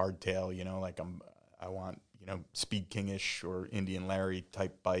want a hardtail, I want Speed King-ish or Indian Larry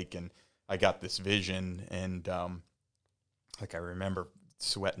type bike, and I got this vision, and I remember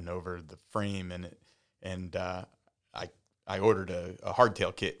sweating over the frame, and I ordered a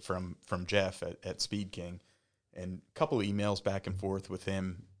hardtail kit from Jeff at Speed King, and a couple of emails back and forth with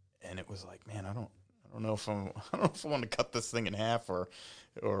him, and it was like, man, I don't know if I want to cut this thing in half or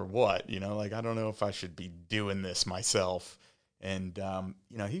what, I don't know if I should be doing this myself. And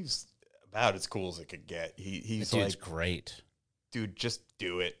he's about as cool as it could get. He's Dude's like, great. dude, just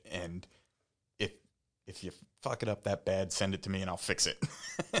do it, and if you fuck it up that bad, send it to me and I'll fix it.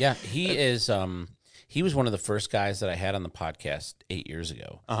 Yeah, he is. He was one of the first guys that I had on the podcast 8 years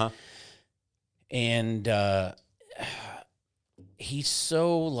ago. And he's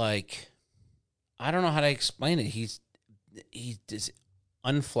so like, I don't know how to explain it. He's just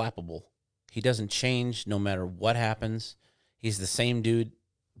unflappable. He doesn't change no matter what happens. He's the same dude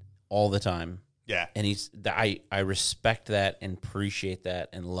all the time. Yeah. And I respect that and appreciate that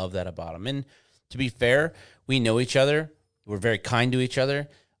and love that about him. And to be fair, we know each other. We're very kind to each other.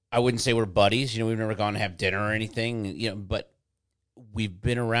 I wouldn't say we're buddies. We've never gone to have dinner or anything, but we've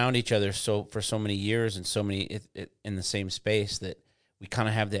been around each other for so many years and so many in the same space that we kind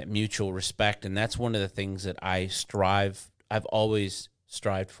of have that mutual respect. And that's one of the things that I've always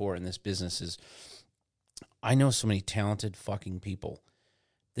strived for in this business is I know so many talented fucking people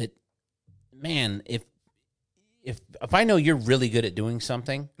that, man, if I know you're really good at doing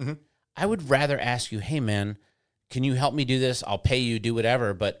something, I would rather ask you, hey, man, can you help me do this? I'll pay you, do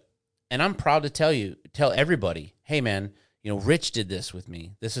whatever. And I'm proud to tell everybody, hey, man, Rich did this with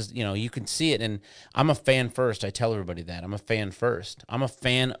me. This is, you can see it. And I'm a fan first. I tell everybody that. I'm a fan first. I'm a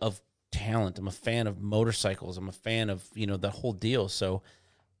fan of talent. I'm a fan of motorcycles. I'm a fan of, the whole deal. So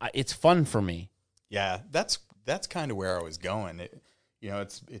it's fun for me. Yeah, that's kind of where I was going.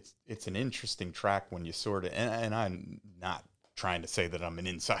 It's an interesting track when you sort of, and I'm not trying to say that I'm an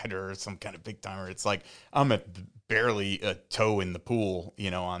insider or some kind of big timer. It's like I'm barely a toe in the pool,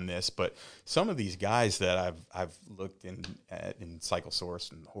 on this. But some of these guys that I've looked in Cycle Source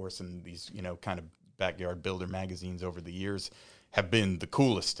and Horse and these, kind of backyard builder magazines over the years have been the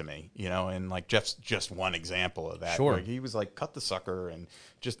coolest to me, and like Jeff's just one example of that. Sure. Like, he was like, cut the sucker and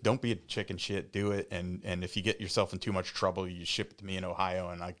just don't be a chicken shit, do it. And if you get yourself in too much trouble, you ship it to me in Ohio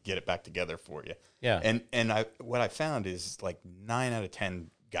and I get it back together for you. Yeah. And what I found is like 9 out of 10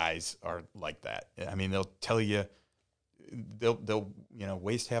 guys are like that. I mean, they'll tell you, they'll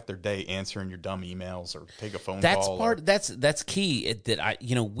waste half their day answering your dumb emails or take a phone call. That's key.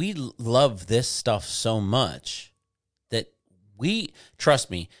 We love this stuff so much that trust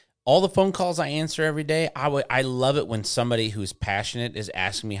me, all the phone calls I answer every day, I love it when somebody who's passionate is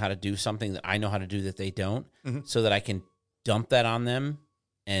asking me how to do something that I know how to do that they don't, so that I can dump that on them.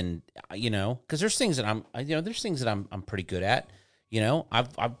 And because there's things that I'm pretty good at.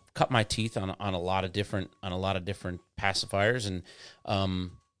 I've cut my teeth on a lot of different pacifiers, and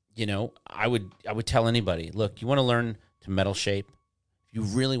I would tell anybody, look, you want to learn to metal shape, if you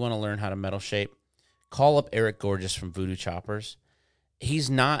really want to learn how to metal shape, call up Eric Gorgeous from Voodoo Choppers. It's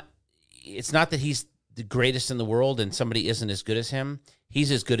not that he's the greatest in the world and somebody isn't as good as him.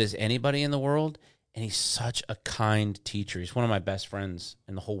 He's as good as anybody in the world, and he's such a kind teacher. He's one of my best friends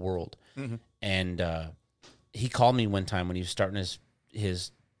in the whole world. Mm-hmm. And he called me one time when he was starting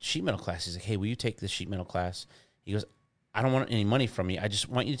his sheet metal class. He's like, hey, will you take this sheet metal class? He goes, I don't want any money from you. I just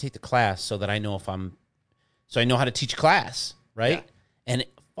want you to take the class so that I know so I know how to teach class, right? Yeah. And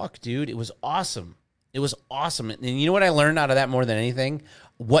fuck, dude, it was awesome. It was awesome. And you know what I learned out of that more than anything?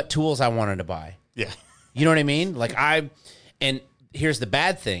 What tools I wanted to buy. Yeah. You know what I mean? Like and here's the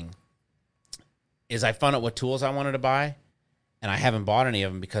bad thing is I found out what tools I wanted to buy, and I haven't bought any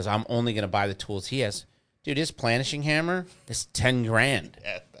of them because I'm only going to buy the tools he has. Dude, his planishing hammer is $10,000.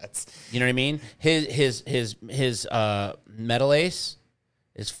 Yeah, you know what I mean? His Metal Ace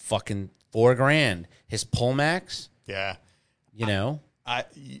is fucking $4,000. His Pullmax, yeah,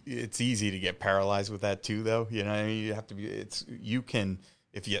 it's easy to get paralyzed with that too, though. You have to be. You can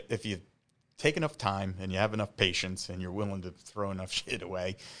if you take enough time and you have enough patience and you're willing to throw enough shit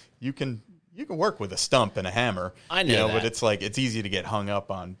away, you can work with a stump and a hammer. I know that. But it's easy to get hung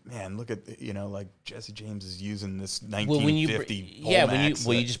up on. Man, look at like Jesse James is using this 1950.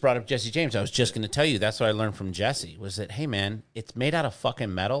 You just brought up Jesse James. I was just going to tell you that's what I learned from Jesse was that, hey man, it's made out of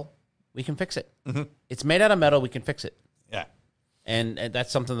fucking metal. We can fix it. Mm-hmm. It's made out of metal. We can fix it. Yeah. And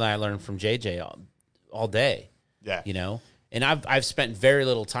that's something that I learned from JJ all day. Yeah. And I've spent very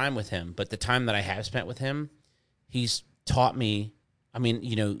little time with him, but the time that I have spent with him, he's taught me. I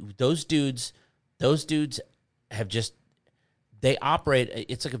mean, those dudes have they operate.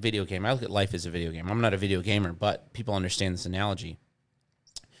 It's like a video game. I look at life as a video game. I'm not a video gamer, but people understand this analogy.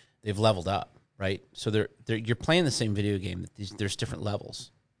 They've leveled up, right? So you're playing the same video game. There's different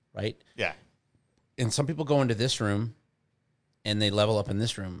levels, right? Yeah. And some people go into this room and they level up in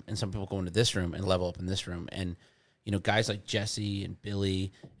this room, and some people go into this room and level up in this room. And guys like Jesse and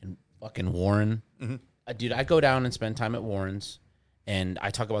Billy and fucking Warren. Mm-hmm. Dude, I go down and spend time at Warren's. And I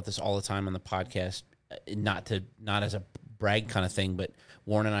talk about this all the time on the podcast, not as a brag kind of thing, but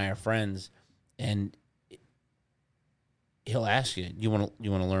Warren and I are friends, and he'll ask you, you want to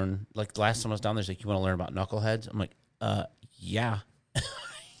learn? Like the last time I was down there, he's like, you want to learn about knuckleheads? I'm like, yeah.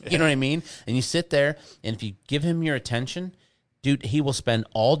 You know what I mean? And you sit there, and if you give him your attention, dude, he will spend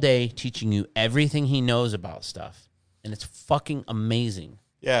all day teaching you everything he knows about stuff, and it's fucking amazing.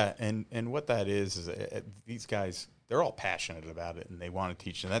 Yeah, and what that is these guys, they're all passionate about it, and they want to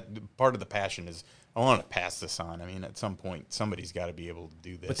teach. And that part of the passion is, I want to pass this on. I mean, at some point, somebody's got to be able to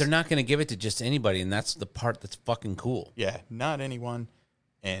do this. But they're not going to give it to just anybody, and that's the part that's fucking cool. Yeah, not anyone.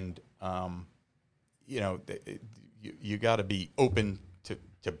 And, you got to be open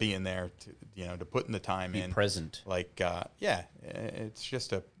to being there, to putting the time in. Be present. Like, it's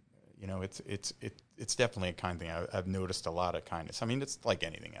just it's definitely a kind thing. I've noticed a lot of kindness. I mean, it's like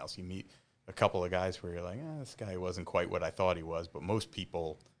anything else. You meet a couple of guys where you're like, this guy wasn't quite what I thought he was. But most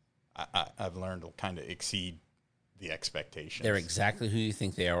people, I've learned, will kind of exceed the expectations. They're exactly who you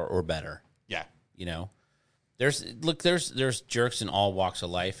think they are, or better. Yeah. There's jerks in all walks of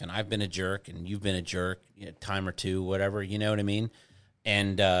life, and I've been a jerk, and you've been a jerk, time or two, whatever. You know what I mean?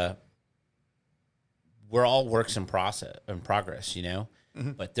 And we're all works in progress.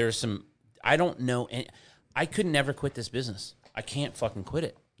 Mm-hmm. But there's some. I don't know. I could never quit this business. I can't fucking quit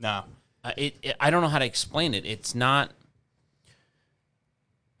it. No. I don't know how to explain it. It's not.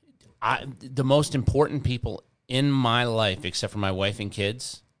 The most important people in my life, except for my wife and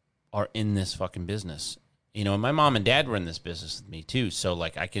kids, are in this fucking business. You know, and my mom and dad were in this business with me too, so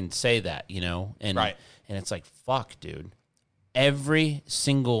like I can say that, you know, and Right. and it's like, fuck, dude. Every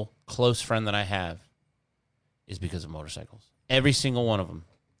single close friend that I have is because of motorcycles. Every single one of them.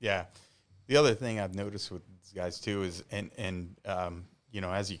 Yeah. The other thing I've noticed with these guys too is, you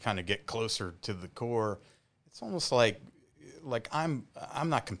know, as you kind of get closer to the core, it's almost like I'm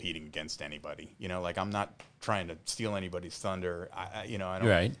not competing against anybody. You know, like I'm not trying to steal anybody's thunder. I don't.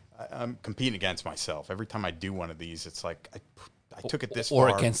 Right. I'm competing against myself. Every time I do one of these, it's like I took it this Or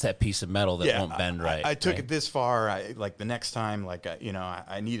far. against that piece of metal that won't bend right. I took right? it this far. Like the next time, like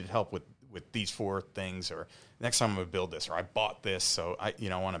I needed help with these 4 things, or next time I'm gonna build this, or I bought this, so I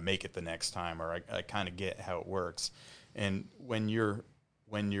want to make it the next time, or I kind of get how it works. And when you're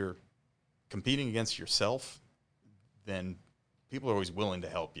competing against yourself, then people are always willing to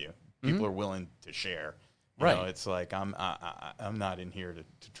help you. People are willing to share. You know, it's like I'm not in here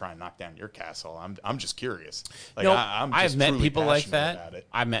to try and knock down your castle. I'm just curious. Like I've met people like about that. it.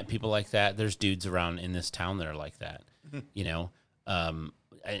 I've met people like that. There's dudes around in this town that are like that. You know,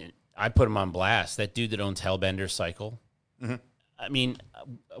 I put him on blast. That dude that owns Hellbender Cycle. I mean,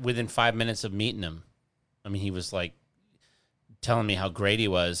 within 5 minutes of meeting him, I mean, he was like telling me how great he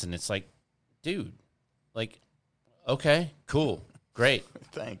was, and it's like, dude, like, okay, cool, great.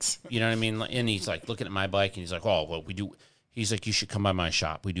 Thanks. You know what I mean? And he's like looking at my bike, and he's like, "Oh, well, we do." He's like, "You should come by my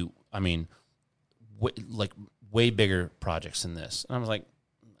shop. We do. I mean, way bigger projects than this." And I was like,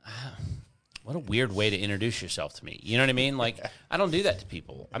 "What a weird way to introduce yourself to me." You know what I mean? Like, I don't do that to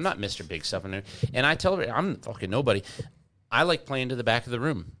people. I'm not Mr. Big Stuff in there. And I tell her, I'm fucking nobody. I like playing to the back of the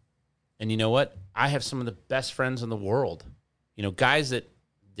room. And you know what? I have some of the best friends in the world. You know, guys that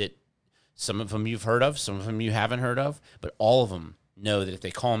some of them you've heard of, some of them you haven't heard of, but all of them know that if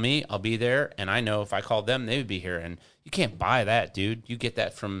they call me, I'll be there, and I know if I called them, they would be here. And you can't buy that, dude. You get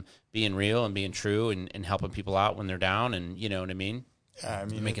that from being real and being true and helping people out when they're down, and you know what I mean? I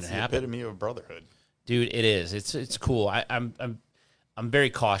mean, making it's it the happen. epitome of brotherhood. Dude, it is. It's cool. I'm very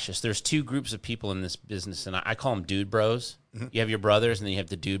cautious. There's 2 groups of people in this business, and I call them dude bros. You have your brothers, and then you have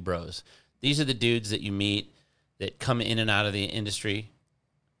the dude bros. These are the dudes that you meet that come in and out of the industry,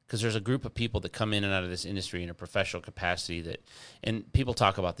 because there's a group of people that come in and out of this industry in a professional capacity and people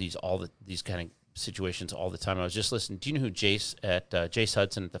talk about these kind of situations all the time. I was just listening. Do you know who Jace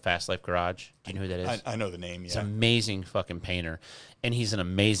Hudson at the Fast Life Garage? Do you know who that is? I know the name. He's Yeah, an amazing fucking painter, and he's an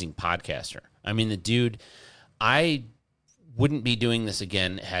amazing podcaster. I mean, the dude, I wouldn't be doing this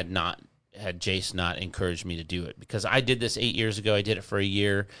again had Jace not encouraged me to do it, because I did this 8 years ago. I did it for a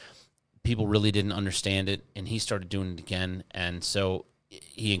year. People really didn't understand it, and he started doing it again, and so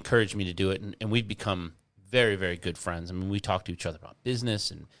he encouraged me to do it, and we've become very, very good friends. I mean, we talk to each other about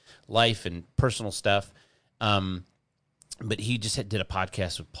business and life and personal stuff. But he just did a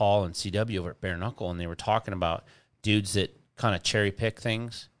podcast with Paul and CW over at Bare Knuckle, and they were talking about dudes that kind of cherry pick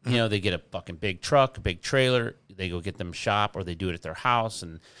things. You know, they get a fucking big truck, a big trailer, they go get them shop, or they do it at their house,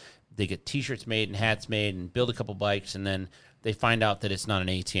 and they get T-shirts made and hats made and build a couple bikes, and then they find out that it's not an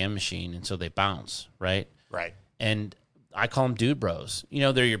ATM machine, and so they bounce, right? right. And I call them dude bros. You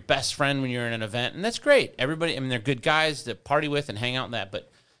know, they're your best friend when you're in an event, and that's great. Everybody, I mean, they're good guys to party with and hang out in that,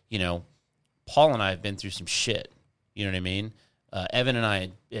 but, you know, Paul and I have been through some shit. You know what I mean? Evan and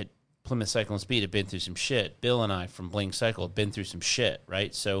I at Plymouth Cycle and Speed have been through some shit. Bill and I from Bling Cycle have been through some shit,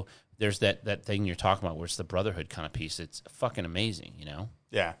 right? So there's that thing you're talking about where it's the brotherhood kind of piece. It's fucking amazing, you know?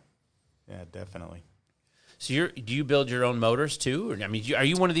 Yeah, definitely. So do you build your own motors too? Or, I mean, are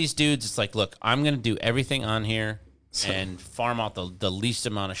you one of these dudes? It's like, look, I'm going to do everything on here and farm out the least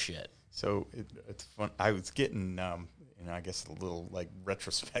amount of shit. So it's fun. I was getting, I guess a little like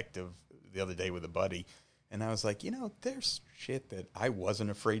retrospective the other day with a buddy, and I was like, there's shit that I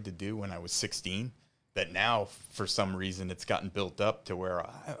wasn't afraid to do when I was 16. That now, for some reason, it's gotten built up to where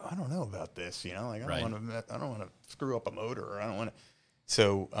I don't know about this. Like I don't want to screw up a motor, or I don't want to.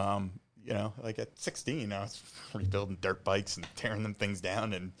 So, like at 16, I was rebuilding dirt bikes and tearing them things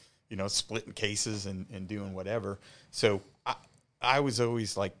down, and splitting cases and doing whatever. So I was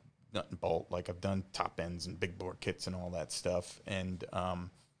always like nut and bolt. Like I've done top ends and big bore kits and all that stuff. And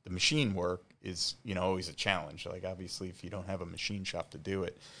the machine work is, always a challenge. Like obviously if you don't have a machine shop to do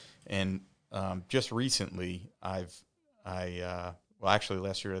it. And just recently actually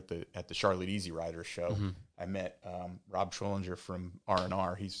last year at the Charlotte Easy Rider show, I met Rob Schwillinger from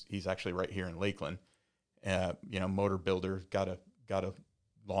R&R. He's actually right here in Lakeland. Motor builder, got a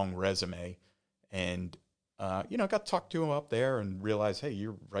long resume, and got to talk to him up there and realize, hey,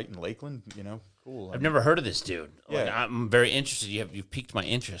 you're right in Lakeland, cool. I've never heard of this dude. Yeah. Like, I'm very interested. You've piqued my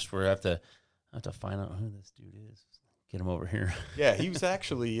interest. Where I have to find out who this dude is. Get him over here. Yeah, he was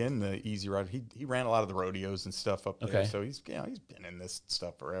actually in the Easy Rider. He ran a lot of the rodeos and stuff up there. Okay. So he's been in this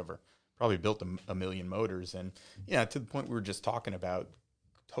stuff forever. Probably built a million motors, and to the point we were just talking about.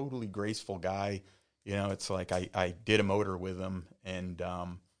 Totally graceful guy. It's like I did a motor with him, and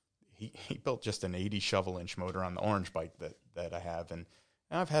he built just an 80 shovel inch motor on the orange bike that I have, and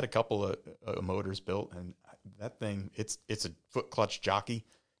I've had a couple of motors built, and that thing it's a foot clutch jockey,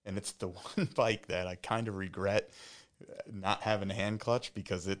 and it's the one bike that I kind of regret not having a hand clutch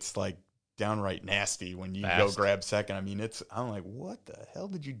because it's like downright nasty when you go grab second. I mean, I'm like, what the hell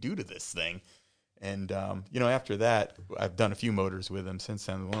did you do to this thing? And, after that, I've done a few motors with him since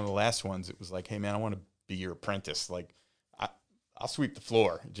then. One of the last ones, it was like, hey, man, I want to be your apprentice. Like, I'll sweep the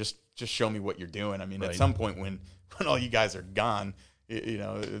floor. Just show me what you're doing. I mean, At some point when all you guys are gone,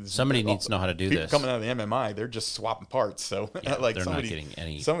 somebody needs to know how to do this. Coming out of the MMI, they're just swapping parts. So, they're not getting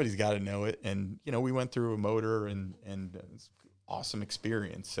any. Somebody's got to know it. And, we went through a motor, and it's awesome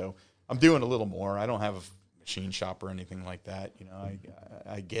experience. So I'm doing a little more. I don't have a machine shop or anything like that.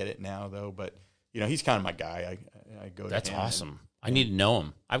 I get it now, though, but – he's kind of my guy. I go to him. That's awesome. I need to know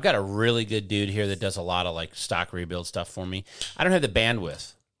him. I've got a really good dude here that does a lot of like stock rebuild stuff for me. I don't have the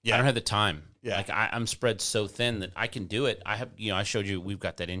bandwidth. Yeah. I don't have the time. Yeah. Like I'm spread so thin that I can do it. I have, I showed you, we've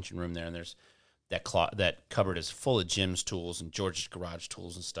got that engine room there, and there's that cupboard is full of Jim's tools and George's garage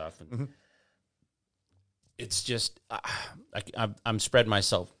tools and stuff. And it's just, I'm spread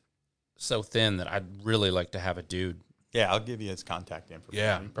myself so thin that I'd really like to have a dude. Yeah, I'll give you his contact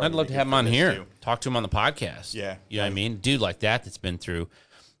information. Yeah, I'd love to have him on here. Too. Talk to him on the podcast. Yeah. You know what I mean? Dude like that's been through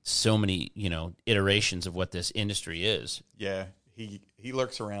so many, iterations of what this industry is. Yeah, he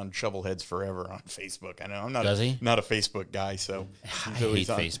lurks around Shovelheads Forever on Facebook. I know I'm not not a Facebook guy, so I hate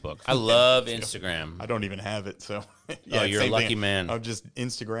Facebook. I love Instagram. I don't even have it, so you're a lucky man. I'm just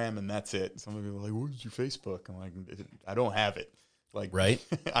Instagram and that's it. Some people are like, "Where's your Facebook?" I'm like, I don't have it. Like, right?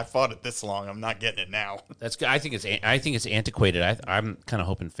 I fought it this long. I'm not getting it now. That's good. I think it's antiquated. I'm kind of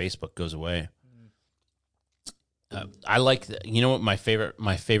hoping Facebook goes away. I like what my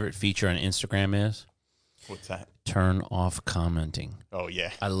favorite feature on Instagram is. What's that? Turn off commenting. Oh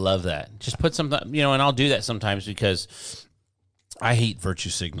yeah, I love that. Just put something, and I'll do that sometimes because I hate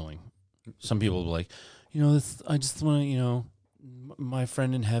virtue signaling. Some people will be like, I just want to, my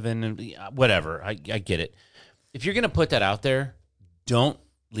friend in heaven and whatever. I get it. If you're gonna put that out there, don't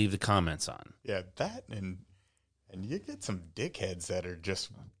leave the comments on. Yeah, that and you get some dickheads that are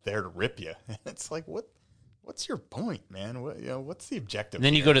just there to rip you. It's like, what's your point, man? What's the objective? And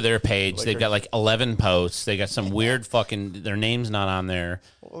then you go to their page. They've got like 11 posts. They got some weird fucking. Their name's not on there.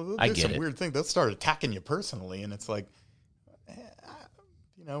 Well, I get some it. Weird thing. They'll start attacking you personally, and it's like,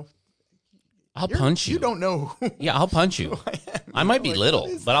 I'll punch you. You don't know. Yeah, I'll punch you. I might be little,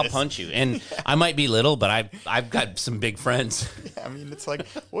 but I'll punch you. And I might be little, but I've got some big friends. Yeah, I mean, it's like,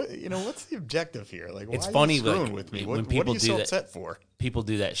 what's the objective here? Like, why it's are funny you screwing like, with me? When What people are you do so that, upset for? People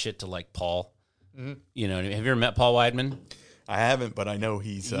do that shit to like Paul. Mm-hmm. Have you ever met Paul Weidman? I haven't, but I know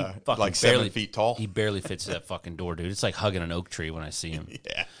he's like barely, 7 feet tall. He barely fits that fucking door, dude. It's like hugging an oak tree when I see him.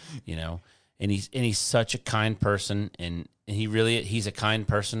 Yeah. And he's such a kind person, and he's a kind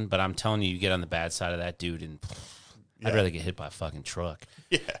person, but I'm telling you get on the bad side of that dude, and I'd rather get hit by a fucking truck.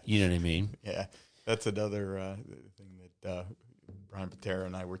 Yeah. You know what I mean? Yeah. That's another thing that Brian Patera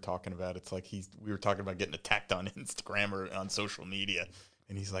and I were talking about. It's like we were talking about getting attacked on Instagram or on social media.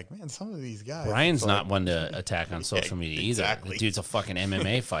 And he's like, man, some of these guys. Brian's not one to attack on social media either. The dude's a fucking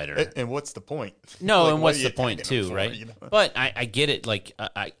MMA fighter. And what's the point? No, like, and what's the point too, right? But I get it. Like,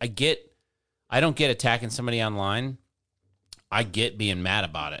 I don't get attacking somebody online. I get being mad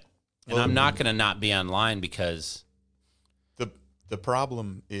about it. And I'm not going to not be online because... The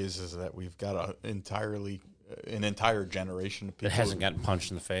problem is that we've got an entire generation of people that hasn't gotten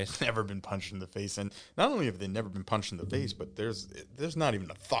punched in the face. Never been punched in the face, and not only have they never been punched in the face, but there's not even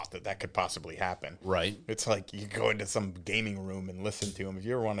a thought that could possibly happen. Right. It's like you go into some gaming room and listen to them. If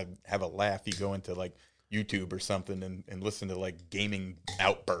you ever want to have a laugh, you go into like YouTube or something and listen to like gaming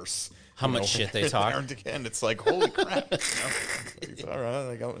outbursts. How much shit they talk. And it's like, holy crap. It's all right.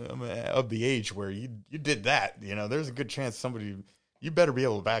 Like, I'm of the age where you did that. There's a good chance you better be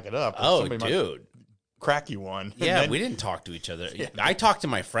able to back it up. Oh, dude. Crack you one. Yeah, we didn't talk to each other. Yeah. I talked to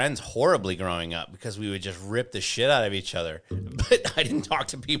my friends horribly growing up because we would just rip the shit out of each other. But I didn't talk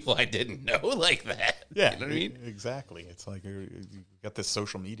to people I didn't know like that. Yeah, you know what I mean? Exactly. It's like you got this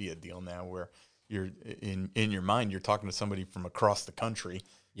social media deal now where you're in your mind you're talking to somebody from across the country.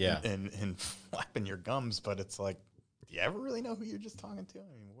 Yeah, and flapping your gums, but it's like, do you ever really know who you're just talking to?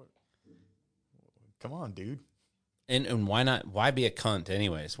 I mean, come on, dude. And why not? Why be a cunt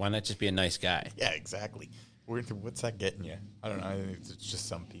anyways? Why not just be a nice guy? Yeah, exactly. What's that getting you? I don't know. I think it's just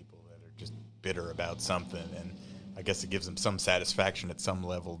some people that are just bitter about something, and I guess it gives them some satisfaction at some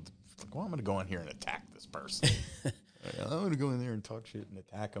level. It's like, well, I'm going to go in here and attack this person. I'm going to go in there and talk shit and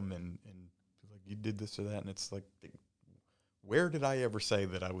attack them, and like, you did this or that, and it's like, where did I ever say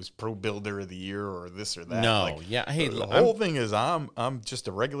that I was pro builder of the year or this or that? No, like, yeah. Hey, the whole thing is I'm just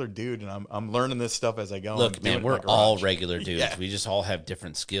a regular dude, and I'm learning this stuff as I go. Look, man, we're all regular dudes. Yeah. We just all have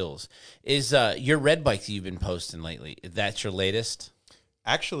different skills. Is your red bike that you've been posting lately? That's your latest?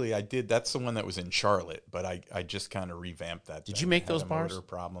 Actually, I did. That's the one that was in Charlotte, but I just kind of revamped that. Did thing. you make Had those a bars? motor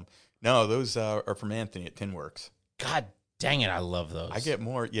problem. No, those are from Anthony at Tinworks. God dang it, I love those. I get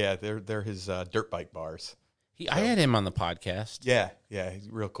more. Yeah, they're his dirt bike bars. I had him on the podcast. Yeah, he's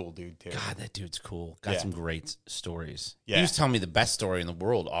a real cool dude too. God, that dude's cool. Got Yeah. some great stories. Yeah. He was telling me the best story in the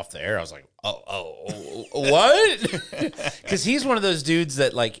world off the air. I was like, oh what? Because he's one of those dudes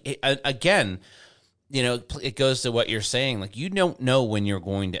that, like, again, you know, it goes to what you're saying. Like, you don't know when you're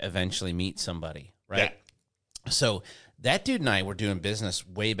going to eventually meet somebody, right? Yeah. So that dude and I were doing business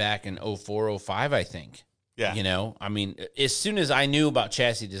way back in 04, 05, I think. Yeah. You know, I mean, as soon as I knew about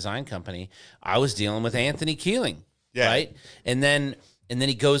Chassis Design Company, I was dealing with Anthony Keeling, Yeah. right? And then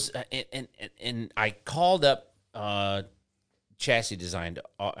he goes, and I called up Chassis Design.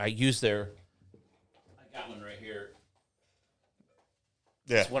 I used I got one right here.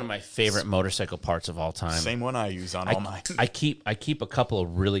 Yeah, It's one of my favorite motorcycle parts of all time. same one I use on all mine. I keep a couple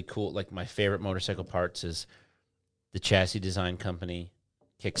of really cool, like, my favorite motorcycle parts is the Chassis Design Company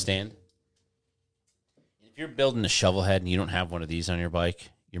kickstand. If you're building a shovel head and you don't have one of these on your bike,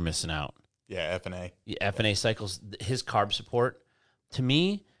 you're missing out. Yeah, F&A. F&A cycles, his carb support, to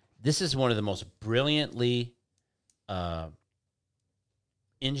me, this is one of the most brilliantly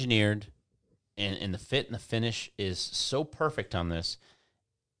engineered, and the fit and the finish is so perfect on this.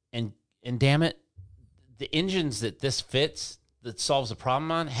 And damn it, the engines that this fits, that solves the problem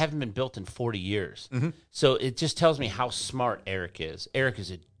on, haven't been built in 40 years. Mm-hmm. So it just tells me how smart Eric is. Eric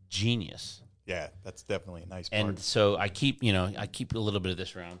is a genius. Yeah, that's definitely a nice part. And so I keep a little bit of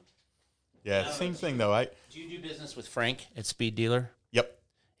this around. Yeah, same thing though. Do you do business with Frank at Speed Dealer? Yep.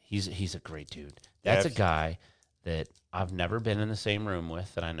 He's a great dude. That's Yeah. a guy that I've never been in the same room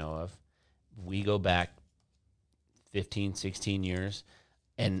with that I know of. We go back 15, 16 years,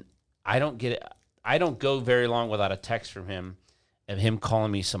 and I don't go very long without a text from him of him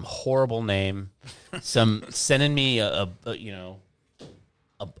calling me some horrible name, sending me a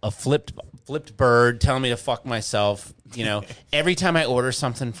flipped bird, telling me to fuck myself. You know, every time I order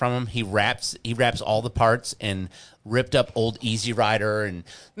something from him, he wraps all the parts and ripped up old Easy Rider, and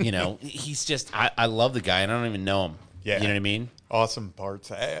you know, he's just I love the guy, and I don't even know him. Yeah. You know what I mean? Awesome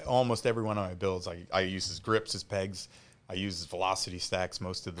parts. Almost every one of my builds, I use his grips, his pegs. I use his velocity stacks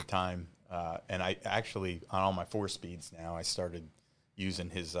most of the time. And I actually, on all my 4-speeds now, I started using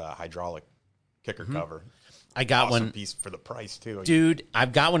his hydraulic kicker cover. I got Awesome one. piece for the price, too. Dude,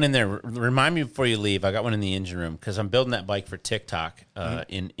 I've got one in there. Remind me before you leave. I got one in the engine room because I'm building that bike for TikTok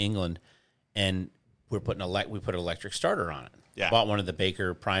in England, and we put an electric starter on it. Yeah. Bought one of the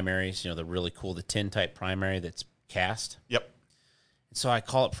Baker primaries, the really cool, the tin type primary that's cast. Yep. So I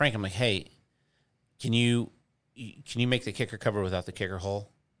call up Frank. I'm like, hey, can you make the kicker cover without the kicker hole?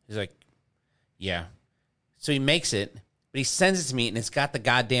 He's like, yeah. So he makes it, but he sends it to me, and it's got the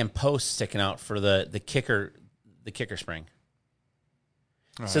goddamn post sticking out for the kicker spring.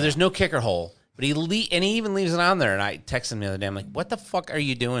 So there's no kicker hole, but he even leaves it on there. And I texted him the other day. I'm like, what the fuck are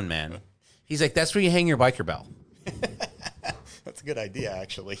you doing, man? He's like, that's where you hang your biker bell. That's a good idea,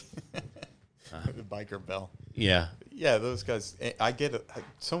 actually. The biker bell. Yeah. Yeah, those guys. I get it.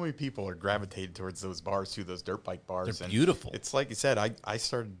 So many people are gravitated towards those bars too, those dirt bike bars. They're beautiful. It's like you said. I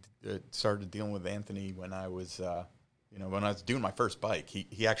started dealing with Anthony when I was, when I was doing my first bike.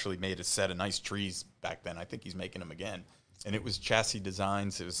 He actually made a set of nice trees back then. I think he's making them again. And it was Chassis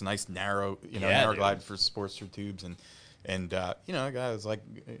Designs. It was nice narrow, narrow glide for Sportster tubes. And the guy was like,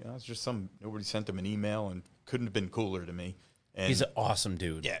 it's just nobody sent him an email and couldn't have been cooler to me. And He's an awesome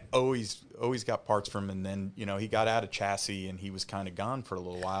dude. yeah, always got parts from him. And then, he got out of Chassis and he was kind of gone for a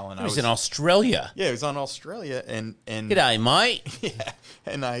little while. And He was in Australia. Yeah, he was on Australia. And G'day, mate. yeah,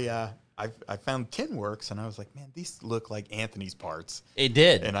 and I found Tinworks and I was like, man, these look like Anthony's parts. It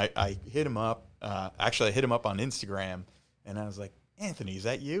did. And I hit him up. Actually, I hit him up on Instagram and I was like, Anthony, is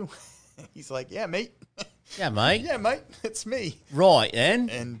that you? He's like, yeah, mate. Yeah, mate. Yeah, mate, it's me. Right, then.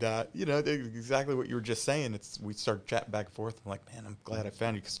 And, exactly what you were just saying. We started chatting back and forth. I'm like, man, I'm glad I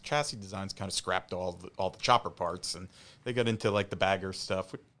found you because Chassis Designs kind of scrapped all the chopper parts and they got into like the bagger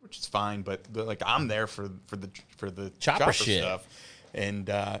stuff, which is fine. But like I'm there for the chopper shit stuff. And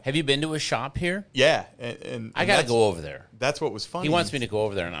Have you been to a shop here? yeah, and I got to go over there. That's what was funny. He wants me to go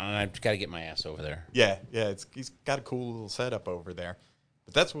over there, and I've got to get my ass over there. Yeah, he's got a cool little setup over there.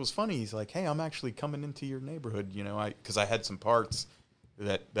 But that's what was funny. He's like, "Hey, I'm actually coming into your neighborhood, because I had some parts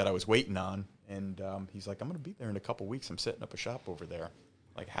that I was waiting on." And he's like, "I'm going to be there in a couple weeks. I'm setting up a shop over there."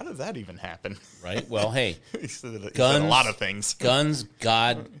 Like, how did that even happen? Right? Well, hey, he said guns, a lot of things. Guns,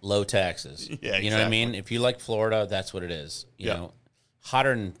 God, low taxes. Yeah, exactly. You know what I mean? If you like Florida, that's what it is. You know,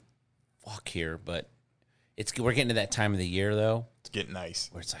 hotter than fuck here, but we're getting to that time of the year though. It's getting nice.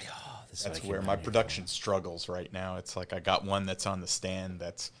 Where it's like, oh, that's where my production struggles right now. It's like I got one that's on the stand.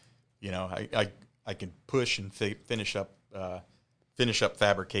 That's, I can push and finish up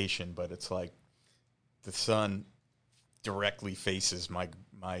fabrication, but it's like the sun directly faces my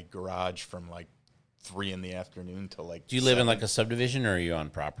garage from like 3 p.m. to like. Do you live in like a subdivision, or are you on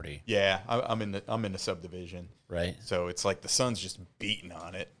property? Yeah, I'm in the subdivision. Right. So it's like the sun's just beating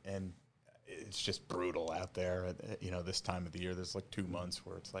on it, and it's just brutal out there. This time of the year, there's like 2 months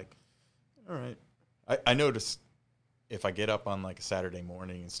where it's like, all right. I notice if I get up on like a Saturday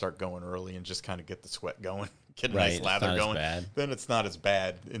morning and start going early and just kind of get the sweat going, get a nice lather going, then it's not as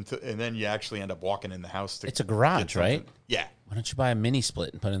bad. And then you actually end up walking in the house. It's a garage, right? Yeah. Why don't you buy a mini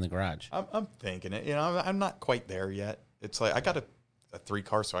split and put it in the garage? I'm thinking it. I'm not quite there yet. It's like I got a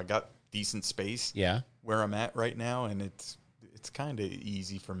 3-car, so I got decent space. Yeah. Where I'm at right now, and it's kind of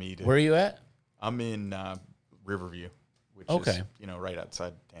easy for me to. Where are you at? I'm in Riverview, which is right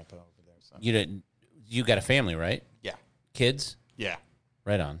outside Tampa over there. So. You got a family, right? Yeah. Kids? Yeah.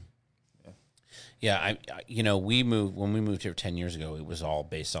 Right on. Yeah, when we moved here 10 years ago, it was all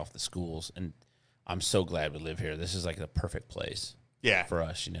based off the schools, and I'm so glad we live here. This is like the perfect place. Yeah. For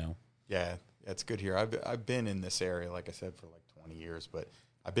us, Yeah, it's good here. I've been in this area, like I said, for like 20 years, but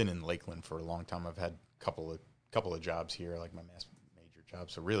I've been in Lakeland for a long time. I've had a couple of jobs here, like my major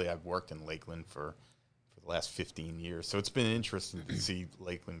jobs. So really, I've worked in Lakeland for the last 15 years. So it's been interesting to see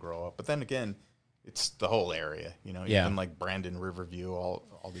Lakeland grow up. But then again, it's the whole area, even like Brandon, Riverview,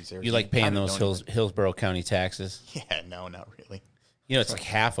 all these areas. You like paying those Hillsborough County taxes? Yeah, no, not really. It's like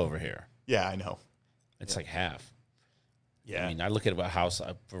half over here. Yeah, I know. It's like half. Yeah. I mean, I look at a house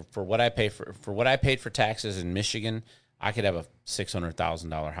for what I pay for what I paid for taxes in Michigan. I could have a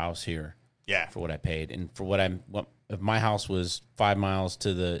 $600,000 house here. Yeah. For what I paid, and for if my house was 5 miles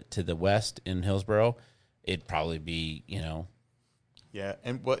to the west in Hillsborough, it'd probably be Yeah,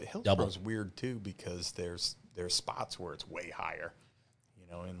 and what Hillsboro's weird too, because there's spots where it's way higher,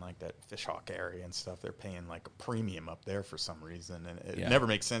 in like that Fishhawk area and stuff. They're paying like a premium up there for some reason, and it never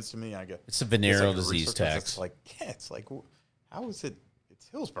makes sense to me. I guess it's a venereal disease tax. It's like how is it? It's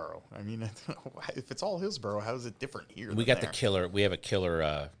Hillsborough. I mean, if it's all Hillsborough, how is it different here? We got the killer. We have a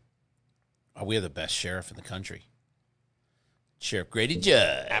killer. We have the best sheriff in the country, Sheriff Grady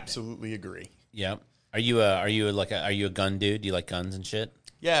Judd. Absolutely agree. Yeah. Are you a gun dude? Do you like guns and shit?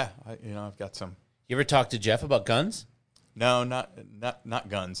 Yeah, I've got some. You ever talk to Jeff about guns? No, not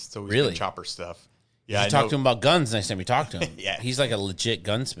guns. So really chopper stuff. Yeah, you talked to him about guns next time you talked to him. Yeah, he's like a legit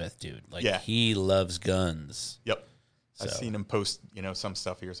gunsmith, dude. He loves guns. Yep, so. I've seen him post some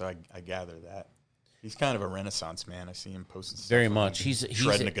stuff here, so I gather that he's kind of a Renaissance man. I see him posting stuff very much. He's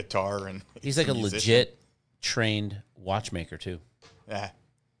shredding a guitar, and he's like a legit trained watchmaker too. Yeah.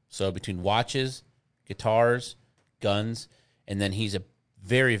 So between watches, guitars, guns, and then he's a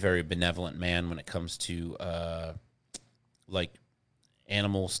very, very benevolent man when it comes to like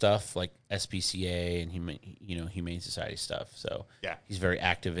animal stuff, like SPCA and Humane Society stuff. So yeah, he's very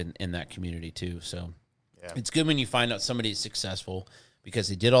active in that community too. So it's good when you find out somebody is successful because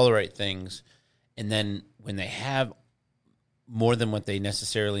they did all the right things, and then when they have more than what they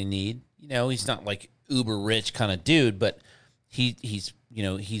necessarily need, he's not like uber rich kind of dude, but he's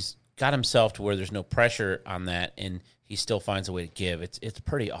got himself to where there's no pressure on that, and he still finds a way to give. It's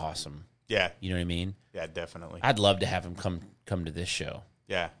pretty awesome. Yeah. You know what I mean? Yeah, definitely. I'd love to have him come to this show.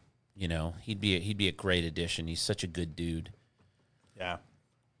 Yeah. He'd be a great addition. He's such a good dude. Yeah.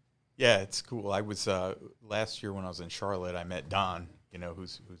 Yeah, it's cool. I was last year when I was in Charlotte, I met Don,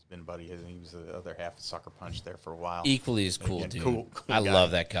 who's been a buddy. He was the other half of Sucker Punch there for a while. Equally as cool, dude. Cool I guy.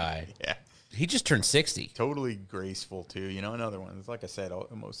 love that guy. Yeah. He just turned 60. Totally graceful too. Another one. It's like I said,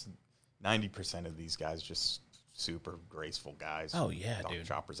 almost 90% of these guys just super graceful guys. Oh yeah, dude.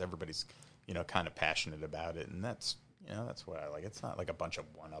 Choppers. Everybody's kind of passionate about it, and that's what I like. It's not like a bunch of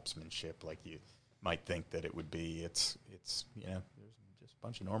one-upsmanship like you might think that it would be. It's there's just a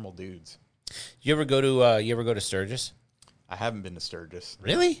bunch of normal dudes. You ever go to Sturgis? I haven't been to Sturgis.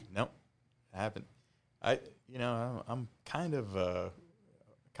 Really? Nope, I haven't. I'm kind of a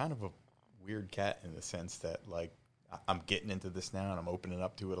weird cat in the sense that like I'm getting into this now and I'm opening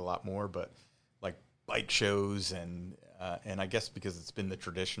up to it a lot more, but like bike shows and I guess because it's been the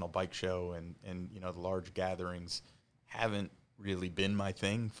traditional bike show and you know, the large gatherings haven't really been my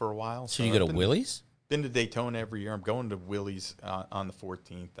thing for a while. So you go to Willys? Been to Daytona every year. I'm going to Willys on the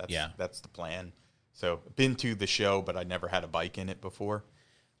 14th. That's the plan. So been to the show, but I never had a bike in it before.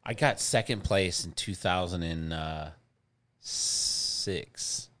 I got second place in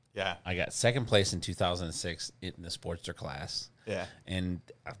 2006. Yeah. I got second place in 2006 in the Sportster class. Yeah. And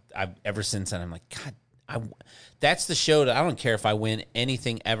I've ever since then, I'm like, God, that's the show that I don't care if I win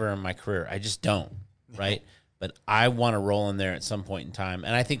anything ever in my career. I just don't, right? But I want to roll in there at some point in time.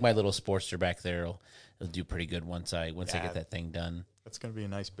 And I think my little Sportster back there will do pretty good once I get that thing done. That's going to be a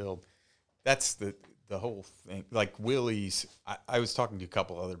nice build. That's the whole thing. Like Willys, I was talking to a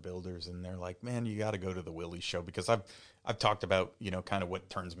couple other builders, and they're like, man, you got to go to the Willys show, because I've talked about, you know, kind of what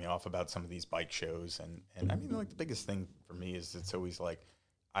turns me off about some of these bike shows. And I mean, like, the biggest thing for me is it's always like,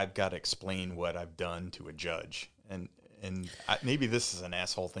 I've got to explain what I've done to a judge. And maybe this is an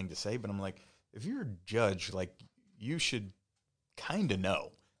asshole thing to say, but I'm like, if you're a judge, like, you should kind of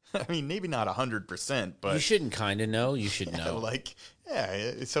know. I mean, maybe not 100%, but you shouldn't kind of know. You should know. Like,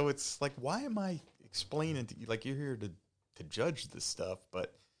 yeah. So it's like, why am I explaining to you? Like, you're here to judge this stuff,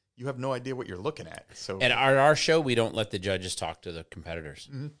 but you have no idea what you're looking at. So at our show, we don't let the judges talk to the competitors,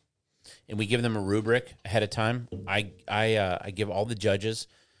 and we give them a rubric ahead of time. I give all the judges.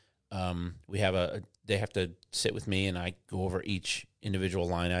 They have to sit with me, and I go over each individual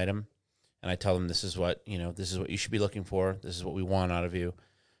line item, and I tell them, this is what you should be looking for. This is what we want out of you.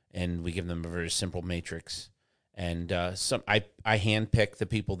 And we give them a very simple matrix. And I handpick the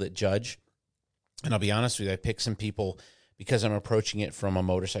people that judge. And I'll be honest with you, I pick some people because I'm approaching it from a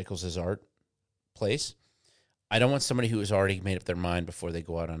motorcycles as art place. I don't want somebody who has already made up their mind before they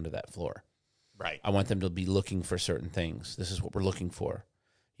go out onto that floor. Right. I want them to be looking for certain things. This is what we're looking for,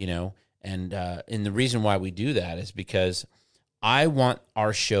 you know. And the reason why we do that is because I want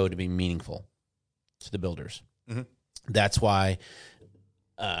our show to be meaningful to the builders. Mm-hmm. That's why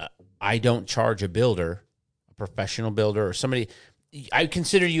I don't charge a builder, a professional builder, or somebody. I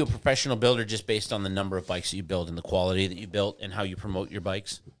consider you a professional builder just based on the number of bikes that you build and the quality that you built and how you promote your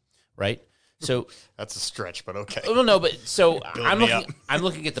bikes, right? So that's a stretch, but okay. Well, no, but so I'm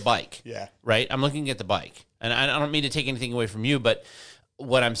looking at the bike. Yeah. Right? I'm looking at the bike. And I don't mean to take anything away from you, but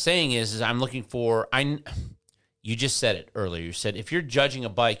what I'm saying is I'm looking for you just said it earlier. You said if you're judging a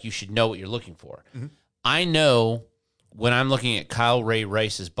bike, you should know what you're looking for. Mm-hmm. I know when I'm looking at Kyle Ray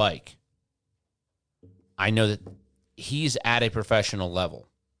Rice's bike, I know that he's at a professional level,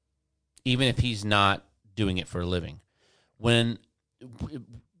 even if he's not doing it for a living. When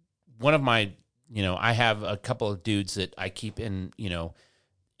one of my, I have a couple of dudes that I keep in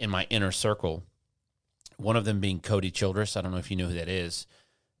my inner circle, one of them being Cody Childress. I don't know if you know who that is,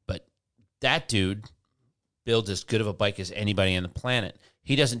 but that dude builds as good of a bike as anybody on the planet.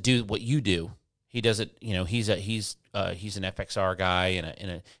 He doesn't do what you do. He does it, he's an FXR guy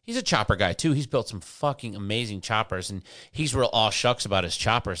and he's a chopper guy too. He's built some fucking amazing choppers, and he's real aw shucks about his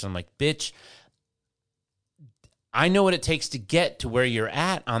choppers. I'm like, bitch, I know what it takes to get to where you're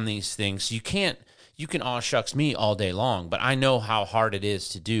at on these things. You can aw shucks me all day long, but I know how hard it is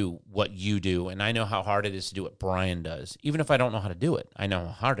to do what you do, and I know how hard it is to do what Brian does. Even if I don't know how to do it, I know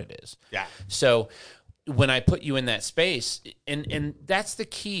how hard it is. Yeah. So when I put you in that space, and that's the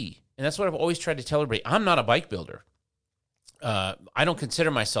key. And that's what I've always tried to tell everybody. I'm not a bike builder. I don't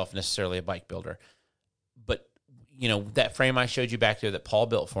consider myself necessarily a bike builder. But, that frame I showed you back there that Paul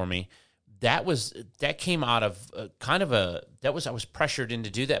built for me, that came out of I was pressured in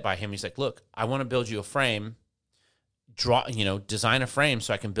to do that by him. He's like, look, I want to build you a frame, design a frame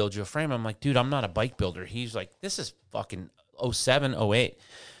so I can build you a frame. I'm like, dude, I'm not a bike builder. He's like, this is fucking 07, 08.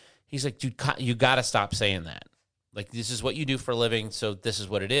 He's like, dude, you got to stop saying that. Like, this is what you do for a living, so this is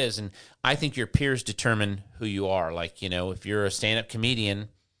what it is. And I think your peers determine who you are. Like, if you're a stand-up comedian,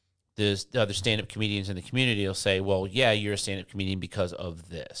 the other stand-up comedians in the community will say, well, yeah, you're a stand-up comedian because of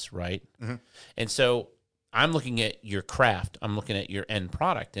this, right? Mm-hmm. And so I'm looking at your craft. I'm looking at your end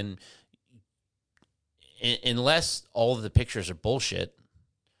product. And unless all of the pictures are bullshit,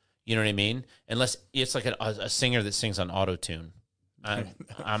 you know what I mean? Unless it's like a singer that sings on auto-tune,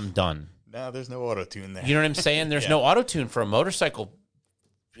 I'm done. No, there's no auto-tune there. You know what I'm saying? There's no auto-tune for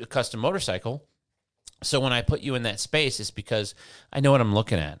a custom motorcycle. So when I put you in that space, it's because I know what I'm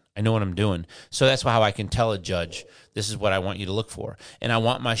looking at. I know what I'm doing. So that's how I can tell a judge, this is what I want you to look for. And I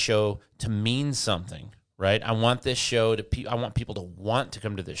want my show to mean something, right? I want this show I want people to want to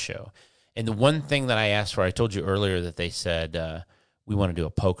come to this show. And the one thing that I asked for, I told you earlier that they said, we want to do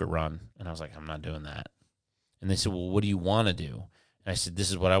a poker run. And I was like, I'm not doing that. And they said, well, what do you want to do? And I said, this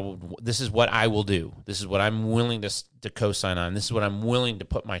is what I will do. This is what I'm willing to co-sign on. This is what I'm willing to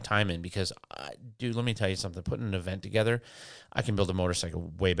put my time in because, dude, let me tell you something. Putting an event together, I can build a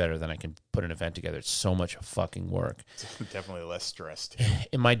motorcycle way better than I can put an event together. It's so much fucking work. It's definitely less stress, too.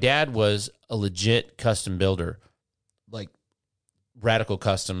 And my dad was a legit custom builder, like Radical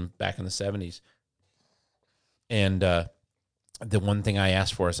Custom back in the 70s. And the one thing I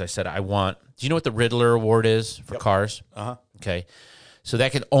asked for is I said, do you know what the Riddler Award is for cars? Uh-huh. Okay. So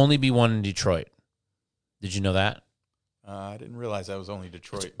that could only be won in Detroit. Did you know that? I didn't realize that was only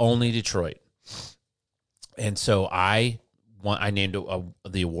Detroit. It's only Detroit. And so I named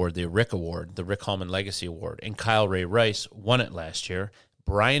the award, the Rick Award, the Rick Hallman Legacy Award. And Kyle Ray Rice won it last year.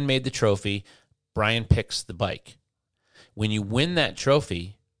 Brian made the trophy. Brian picks the bike. When you win that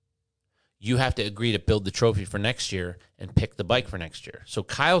trophy, you have to agree to build the trophy for next year and pick the bike for next year. So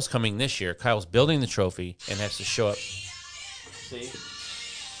Kyle's coming this year. Kyle's building the trophy and has to show up. See?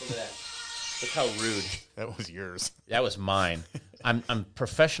 Look at that. Look how rude. That was yours. That was mine. I'm a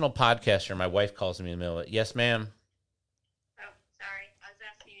professional podcaster. My wife calls me in the middle of it. Yes, ma'am? Oh, sorry. I was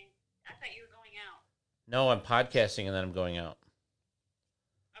asking. I thought you were going out. No, I'm podcasting and then I'm going out.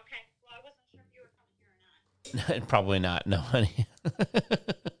 Okay. Well, I wasn't sure if you were coming here or not. Probably not. No, honey.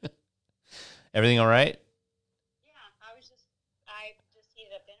 Everything all right? Yeah, I just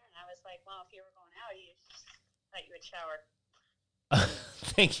heated up dinner and I was like, well, if you were going out, thought you would shower.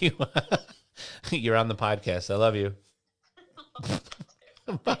 Thank you. You're on the podcast. I love you.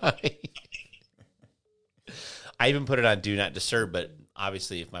 Bye. I even put it on Do Not Disturb, but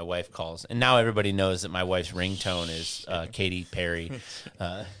obviously if my wife calls, and now everybody knows that my wife's ringtone is Katy Perry.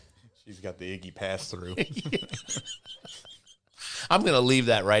 She's got the Iggy pass-through. I'm going to leave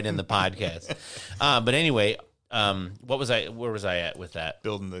that right in the podcast. But anyway, where was I at with that?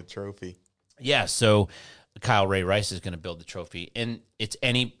 Building the trophy. Yeah, so Kyle Ray Rice is going to build the trophy, and it's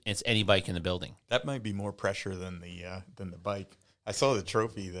any bike in the building. That might be more pressure than the bike. I saw the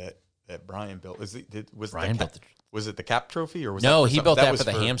trophy that Brian built. Was it the cap trophy or was no? That he built that for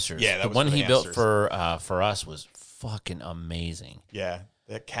the hamsters. Yeah, the one he built for us was fucking amazing. Yeah,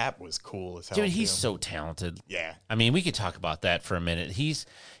 that cap was cool as hell. Dude, he's so talented. Yeah, I mean, we could talk about that for a minute. He's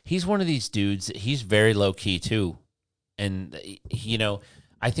one of these dudes. He's very low key too, and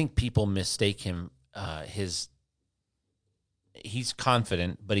I think people mistake him. He's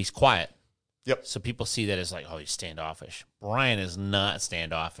confident, but he's quiet. Yep. So people see that as like, oh, he's standoffish. Brian is not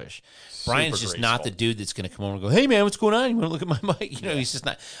standoffish. Brian's just graceful. not the dude that's going to come over and go, hey, man, what's going on? You want to look at my bike? He's just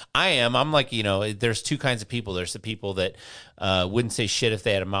not. I am. I'm like, there's two kinds of people. There's the people that wouldn't say shit if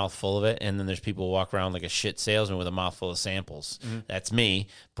they had a mouthful of it. And then there's people who walk around like a shit salesman with a mouthful of samples. Mm-hmm. That's me.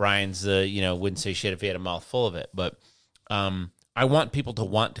 Brian's wouldn't say shit if he had a mouthful of it. But I want people to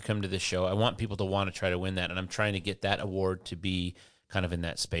want to come to this show. I want people to want to try to win that. And I'm trying to get that award to be kind of in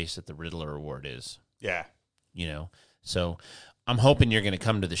that space that the Riddler Award is. Yeah. So I'm hoping you're going to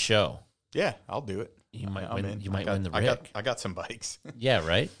come to the show. Yeah, I'll do it. You might win. You might win the Rick. I got some bikes. Yeah,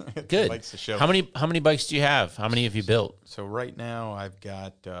 right. Good. Bikes to show. How many bikes do you have? How many have you built? So right now I've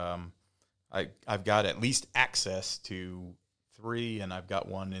got I've got at least access to 3, and I've got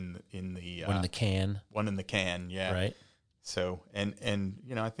one in the one in the can. One in the can. Yeah. Right. So and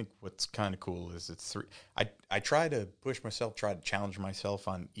I think what's kind of cool is it's 3. I try to push myself, try to challenge myself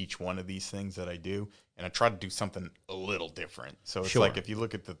on each one of these things that I do, and I try to do something a little different. So it's like if you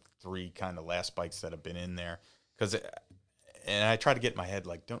look at the 3 kind of last bikes that have been in there, and I try to get in my head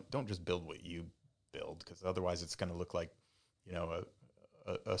like don't just build what you build, because otherwise it's going to look like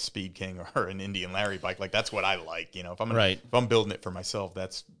a Speed King or an Indian Larry bike. Like that's what I like. If I'm building it for myself,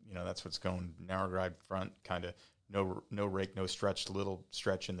 that's what's going. Narrow drive front, kind of. No rake, no stretch, little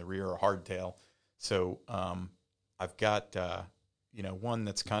stretch in the rear or hardtail. So I've got one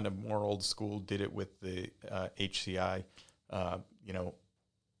that's kind of more old school. Did it with the HCI,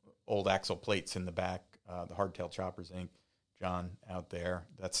 old axle plates in the back. The Hardtail Choppers Inc. John out there.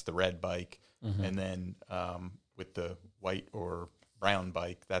 That's the red bike, and then with the white or brown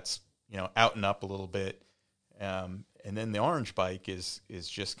bike, that's out and up a little bit. And then the orange bike is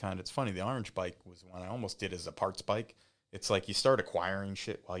just kind of, it's funny. The orange bike was one I almost did as a parts bike. It's like you start acquiring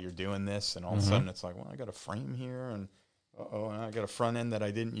shit while you're doing this, and all of a sudden it's like, well, I got a frame here, and and I got a front end that I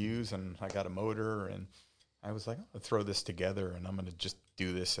didn't use, and I got a motor, and I was like, I'm gonna throw this together, and I'm gonna just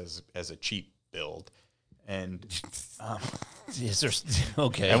do this as a cheap build. And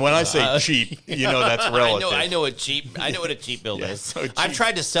okay. And when I say cheap, that's relative. I know what a cheap build is. So cheap. I've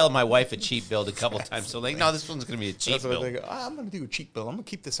tried to sell my wife a cheap build a couple times. So no, this one's going to be a cheap build. I'm going to do a cheap build. I'm going to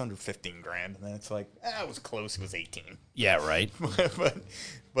keep this under $15,000. And then it's like, it was close. It was 18. Yeah, right.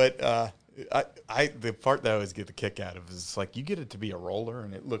 but The part that I always get the kick out of is like you get it to be a roller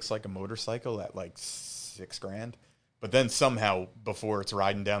and it looks like a motorcycle at like $6,000, but then somehow before it's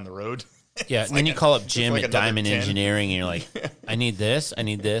riding down the road, Yeah, and then you call up Jim like at Diamond 10. Engineering, and you're like, I need this, I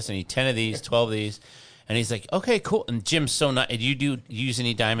need 10 of these, 12 of these. And he's like, okay, cool. And Jim's so nice. Do you use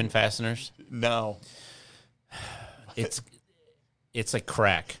any diamond fasteners? No, It's like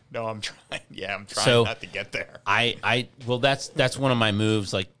crack. no, I'm trying. Yeah, I'm trying So, not to get there. Well, that's one of my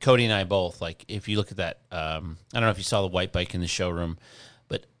moves. Like Cody and I both, like if you look at that, I don't know if you saw the white bike in the showroom,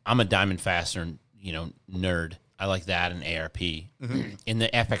 but I'm a diamond fastener, nerd. I like that and ARP. Mm-hmm. In the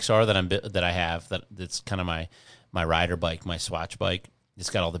FXR that I have, that's kind of my rider bike, my Swatch bike.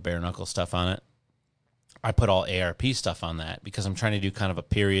 It's got all the bare knuckle stuff on it. I put all ARP stuff on that because I'm trying to do kind of a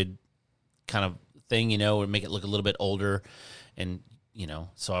period kind of thing, and make it look a little bit older. And,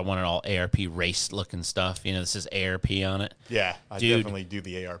 so I wanted all ARP race looking stuff. This is ARP on it. Yeah, I Dude. definitely do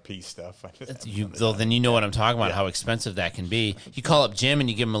the ARP stuff. Then you know what I'm talking about, how expensive that can be. You call up Jim and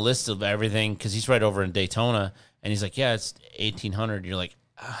you give him a list of everything because he's right over in Daytona. And he's like, yeah, it's $1,800. You're like,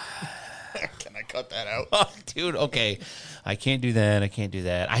 Can I cut that out? oh, dude, okay. I can't do that.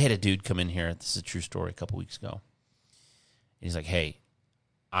 I had a dude come in here. This is a true story a couple weeks ago. And he's like, hey,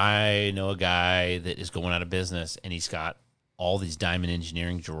 I know a guy that is going out of business and he's got all these diamond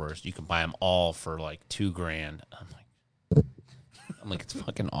engineering drawers. You can buy them all for like $2,000. I'm like, it's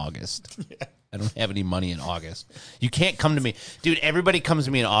fucking August. Yeah. I don't have any money in August. You can't come to me. Dude, everybody comes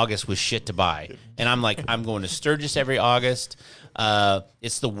to me in August with shit to buy. And I'm like, I'm going to Sturgis every August.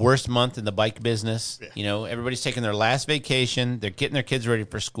 It's the worst month in the bike business. Yeah. Everybody's taking their last vacation. They're getting their kids ready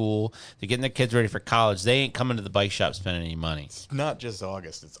for school. They're getting their kids ready for college. They ain't coming to the bike shop spending any money. It's not just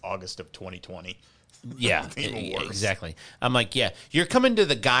August. It's August of 2020. Yeah, exactly. I'm like, yeah, you're coming to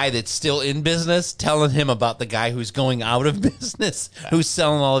the guy that's still in business, telling him about the guy who's going out of business, who's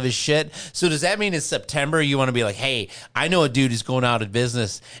selling all of his shit. So does that mean in September you want to be like, hey, I know a dude who's going out of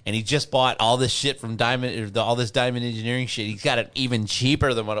business and he just bought all this shit from all this diamond engineering shit. He's got it even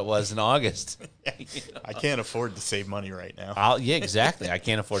cheaper than what it was in August. I can't afford to save money right now. Yeah, exactly. I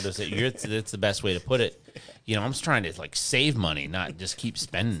can't afford to save. That's the best way to put it. I'm just trying to like save money, not just keep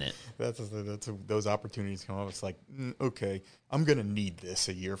spending it. That's those opportunities come up. It's like, okay, I'm going to need this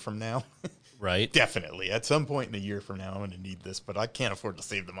a year from now. Right. Definitely. At some point in a year from now, I'm going to need this, but I can't afford to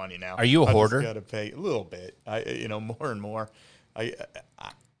save the money now. Are you a hoarder? I just got to pay a little bit. More and more.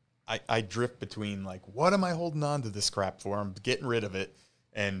 I drift between like, what am I holding on to this crap for? I'm getting rid of it.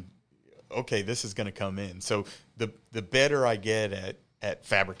 And okay, this is going to come in. So the better I get at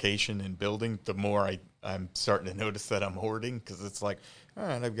fabrication and building, the more I'm starting to notice that I'm hoarding, because it's like, all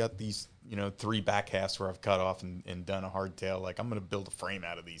right, I've got these, 3 back halves where I've cut off and done a hardtail. Like, I'm going to build a frame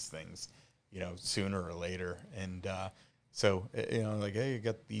out of these things, sooner or later. And so, like, hey, you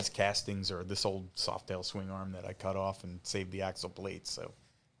got these castings or this old Softail swing arm that I cut off and saved the axle plates. So,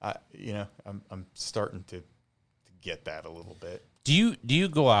 I'm starting to get that a little bit. Do you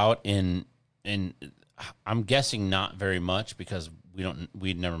go out and I'm guessing not very much because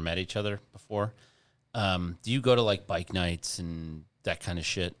we'd never met each other before. Do you go to like bike nights and that kind of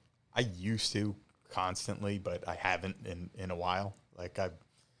shit? I used to constantly, but I haven't in a while. Like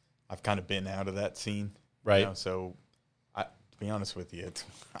I've kind of been out of that scene, right? So to be honest with you,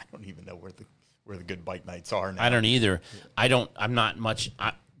 I don't even know where the good bike nights are now. I don't either. I'm not much.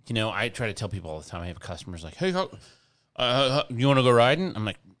 I try to tell people all the time. I have customers like, hey, you want to go riding? I'm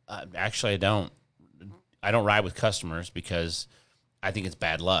like, actually, I don't. I don't ride with customers because I think it's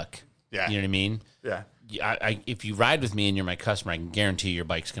bad luck. Yeah. You know what I mean? Yeah. If you ride with me and you're my customer, I can guarantee your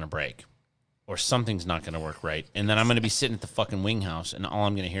bike's going to break or something's not going to work right. And then I'm going to be sitting at the fucking wing house, and all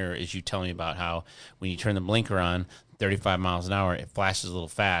I'm going to hear is you telling me about how when you turn the blinker on, 35 miles an hour, it flashes a little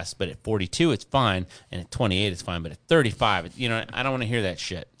fast, but at 42, it's fine, and at 28, it's fine, but at 35, I don't want to hear that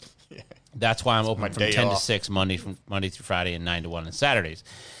shit. Yeah. That's why I'm open from 10 to 6 Monday through Friday and 9 to 1 on Saturdays.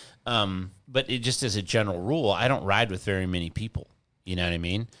 But it just as a general rule, I don't ride with very many people. You know what I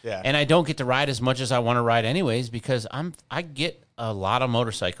mean? Yeah. And I don't get to ride as much as I want to ride anyways because I get a lot of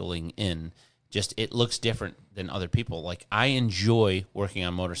motorcycling in. Just it looks different than other people. Like I enjoy working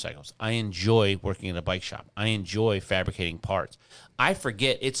on motorcycles. I enjoy working in a bike shop. I enjoy fabricating parts. I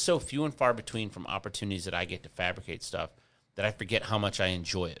forget it's so few and far between from opportunities that I get to fabricate stuff that I forget how much I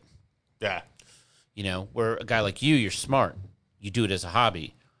enjoy it. Yeah. Where a guy like you're smart. You do it as a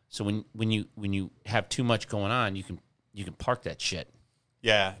hobby. So when you have too much going on, you can park that shit.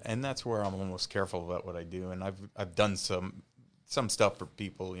 Yeah, and that's where I'm almost careful about what I do. And I've done some stuff for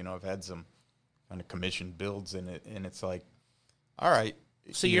people. I've had some kind of commission builds in it, and it's like, all right.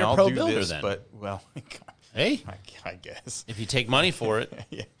 So you're a pro builder this, then? But Hey, I guess. if you take money for it.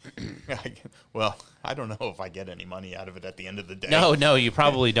 Yeah. Well, I don't know if I get any money out of it at the end of the day. No, you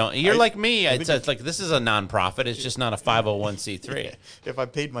probably don't. You're like me. It's like this is a nonprofit. It's just not a 501c3. Yeah. If I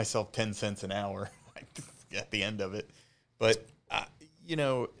paid myself 10 cents an hour at the end of it. But,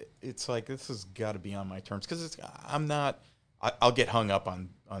 it's like this has got to be on my terms because I'll get hung up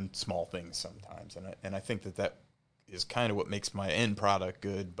on small things sometimes. And I think that is kind of what makes my end product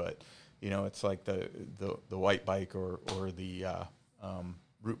good. But, it's like the white bike or the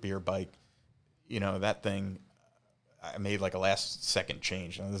root beer bike, that thing, I made like a last second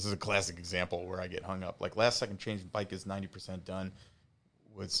change. Now, this is a classic example where I get hung up. Like last second change, the bike is 90% done.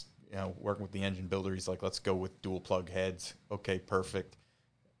 Was working with the engine builder. He's like, let's go with dual plug heads. Okay, perfect.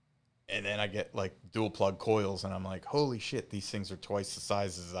 And then I get like dual plug coils, and I'm like, holy shit, these things are twice the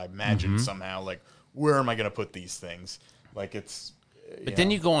size as I imagined somehow. Like, where am I going to put these things? Like it's. But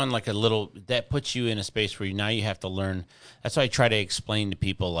then you go on like that puts you in a space where now you have to learn. That's why I try to explain to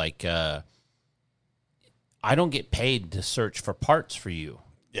people like, I don't get paid to search for parts for you.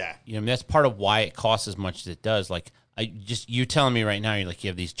 Yeah. That's part of why it costs as much as it does. Like you telling me right now, you're like, you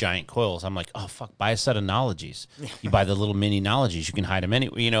have these giant coils. I'm like, oh fuck, buy a set of Nologies. You buy the little mini Nologies. You can hide them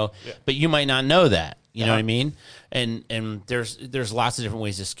anywhere, but you might not know that. You know what I mean? And there's lots of different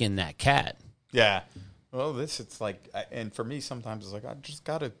ways to skin that cat. Yeah. Well, it's like, and for me, sometimes it's like, I just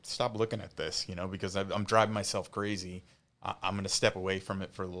got to stop looking at this, because I'm driving myself crazy. I'm going to step away from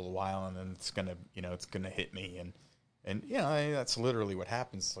it for a little while, and then it's going to hit me. And that's literally what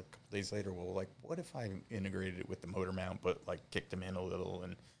happens. Like a couple days later, well, like, what if I integrated it with the motor mount, but like kicked them in a little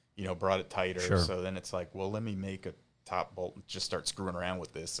and, brought it tighter. Sure. So then it's like, well, let me make a top bolt and just start screwing around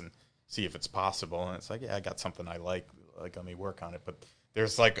with this and see if it's possible. And it's like, yeah, I got something I like, let me work on it. But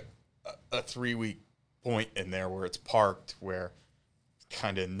there's like a 3-week point in there where it's parked, where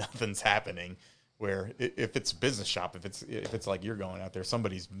kind of nothing's happening. Where if it's a business shop, if it's like you're going out there,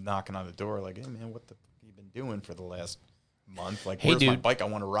 somebody's knocking on the door, like, hey man, what the fuck have you been doing for the last month? Like, where's my bike? I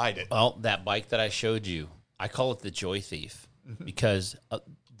want to ride it. Well, that bike that I showed you, I call it the joy thief because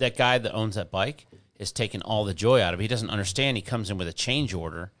that guy that owns that bike has taken all the joy out of it. He doesn't understand. He comes in with a change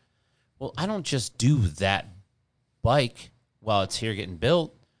order. Well, I don't just do that bike while it's here getting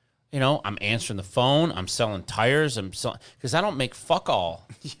built. I'm answering the phone. I'm selling tires. Because I don't make fuck all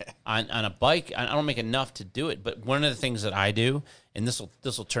on a bike. I don't make enough to do it. But one of the things that I do, and this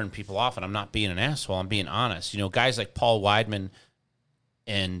will turn people off, and I'm not being an asshole. I'm being honest. Guys like Paul Weidman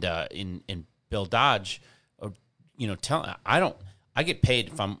and in Bill Dodge, I get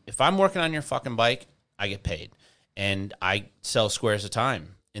paid if I'm working on your fucking bike. I get paid, and I sell squares of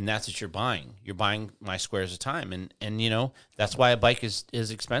time. And that's what you're buying. You're buying my squares of time. And that's why a bike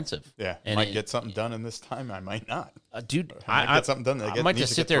is expensive. Yeah. And might get something done in this time. I might not. Dude, I might get something done. I might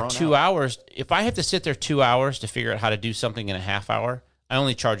just sit there 2 hours. If I have to sit there 2 hours to figure out how to do something in a half hour, I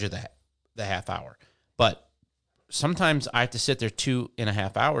only charge you the half hour. But sometimes I have to sit there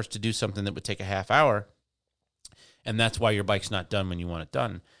 2.5 hours to do something that would take a half hour. And that's why your bike's not done when you want it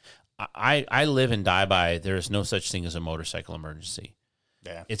done. I live and die by there is no such thing as a motorcycle emergency.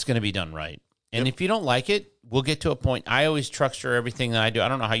 Yeah. It's going to be done right. And if you don't like it, we'll get to a point. I always structure everything that I do. I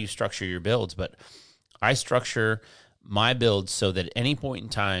don't know how you structure your builds, but I structure my builds so that at any point in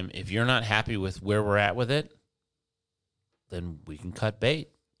time, if you're not happy with where we're at with it, then we can cut bait.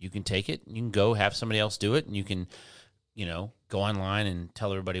 You can take it. You can go have somebody else do it, and you can, go online and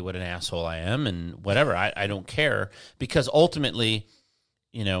tell everybody what an asshole I am and whatever. I don't care because ultimately,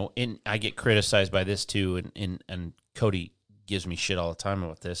 I get criticized by this too, and Cody gives me shit all the time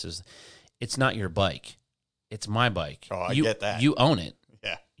about this is it's not your bike. It's my bike. Oh, I get that. You own it.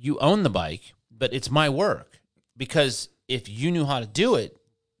 Yeah. You own the bike, but it's my work because if you knew how to do it,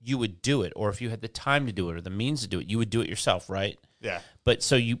 you would do it. Or if you had the time to do it or the means to do it, you would do it yourself, right? Yeah.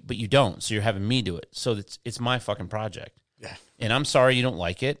 But you don't. So you're having me do it. So it's my fucking project. Yeah. And I'm sorry you don't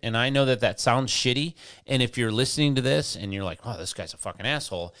like it. And I know that sounds shitty. And if you're listening to this and you're like, oh, this guy's a fucking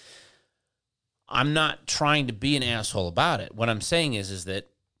asshole, I'm not trying to be an asshole about it. What I'm saying is that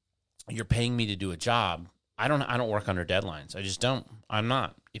you're paying me to do a job. I don't work under deadlines. I just don't. I'm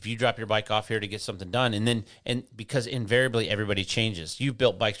not. If you drop your bike off here to get something done, and because invariably everybody changes. You've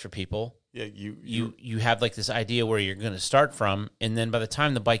built bikes for people. Yeah, you have like this idea where you're going to start from, and then by the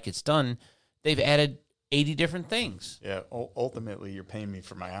time the bike gets done, they've added 80 different things. Yeah, ultimately you're paying me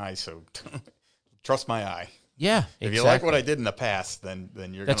for my eye, so trust my eye. Yeah, if you like what I did in the past, then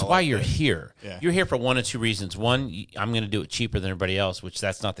you're. That's why you're this. here. Yeah. You're here for one of two reasons. One, I'm going to do it cheaper than everybody else, which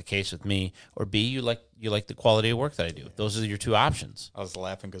that's not the case with me. Or B, you like the quality of work that I do. Those are your two options. I was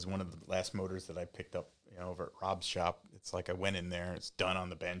laughing because one of the last motors that I picked up, over at Rob's shop, it's like I went in there, it's done on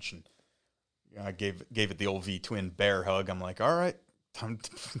the bench, and I gave it the old V-twin bear hug. I'm like, all right, time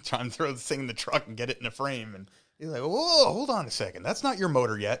to throw this thing in the truck and get it in a frame. And he's like, whoa, hold on a second. That's not your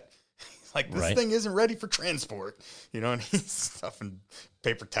motor yet. He's like, this thing isn't ready for transport. And he's stuffing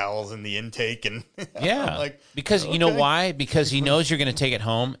paper towels in the intake. And yeah, like, because okay. you know why? Because he knows you're going to take it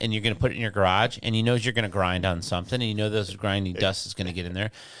home and you're going to put it in your garage, and he knows you're going to grind on something, and you know those grinding dust is going to get in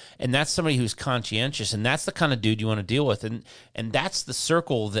there. And that's somebody who's conscientious, and that's the kind of dude you want to deal with. And that's the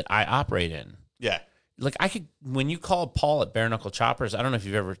circle that I operate in. Yeah. Like when you call Paul at Bare Knuckle Choppers, I don't know if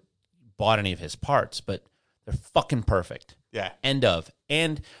you've ever bought any of his parts, but they're fucking perfect. Yeah. End of.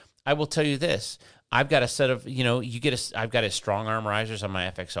 And I will tell you this. I've got a set of, I've got his strong arm risers on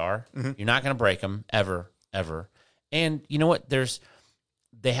my FXR. Mm-hmm. You're not going to break them ever. And you know what?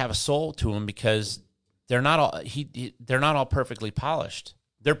 They have a soul to them because they're not all perfectly polished.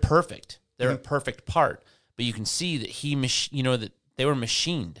 They're perfect. They're a perfect part, but you can see that that they were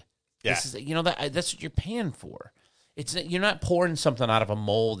machined. Yeah. This is, that's what you're paying for. You're not pouring something out of a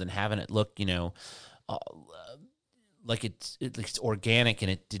mold and having it look, like it's organic and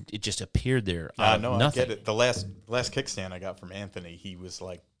it just appeared there. No, nothing. I get it. The last kickstand I got from Anthony, he was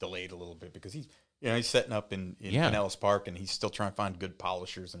like delayed a little bit because he's setting up in Pinellas Park and he's still trying to find good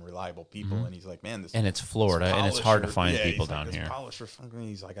polishers and reliable people. Mm-hmm. And he's like, man, and it's Florida and it's hard to find people down here. Polisher,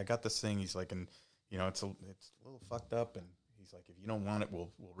 he's like, I got this thing. He's like, and it's a little fucked up. And he's like, if you don't want it, we'll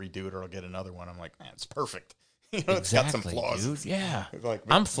redo it or I'll get another one. I'm like, man, it's perfect. It's got some flaws. Dude. Yeah. Like,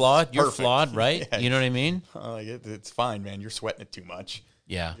 I'm flawed. You're perfect. flawed, right? Yeah. You know what I mean? Like it's fine, man. You're sweating it too much.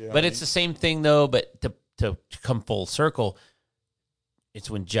 Yeah. But it's the same thing, though. But to come full circle, it's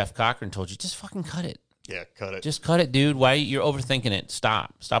when Jeff Cochran told you, just fucking cut it. Yeah, cut it. Just cut it, dude. Why you're overthinking it?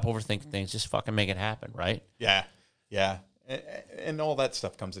 Stop overthinking things. Just fucking make it happen, right? Yeah. And all that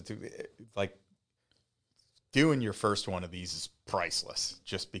stuff comes into, like, doing your first one of these is priceless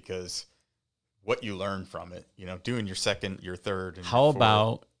just because what you learn from it, doing your second, your third. And how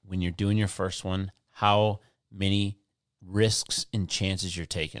about when you're doing your first one, how many risks and chances you're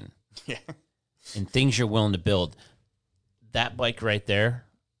taking? Yeah. And things you're willing to build. That bike right there,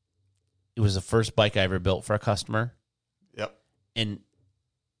 it was the first bike I ever built for a customer. Yep. And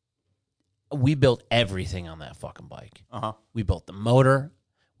we built everything on that fucking bike. Uh-huh. We built the motor.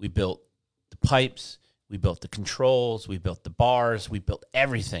 We built the pipes. We built the controls. We built the bars. We built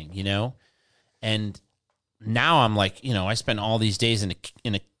everything, And now I'm like, I spend all these days in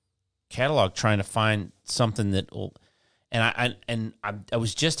a catalog trying to find something that will. And I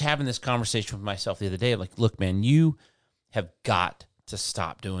was just having this conversation with myself the other day. I'm like, look, man, you have got to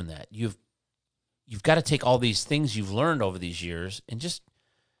stop doing that. You've got to take all these things you've learned over these years and just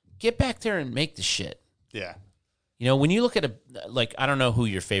get back there and make the shit. Yeah. When you look at I don't know who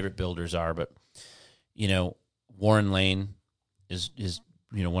your favorite builders are, but Warren Lane is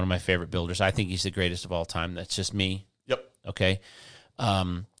one of my favorite builders. I think he's the greatest of all time. That's just me. Yep. Okay.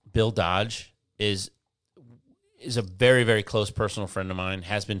 Bill Dodge is a very, very close personal friend of mine,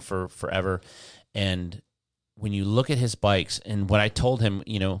 has been for forever. And when you look at his bikes and what I told him,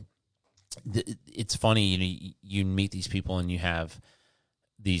 it's funny, you meet these people and you have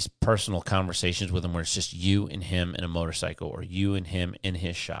these personal conversations with them where it's just you and him in a motorcycle or you and him in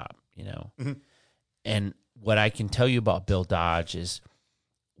his shop, Mm-hmm. And what I can tell you about Bill Dodge is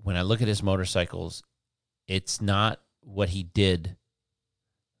when I look at his motorcycles, it's not what he did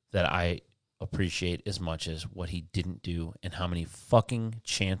that I appreciate as much as what he didn't do and how many fucking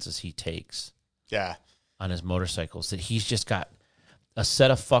chances he takes on his motorcycles. That he's just got a set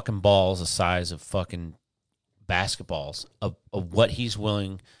of fucking balls the size of fucking basketballs of what he's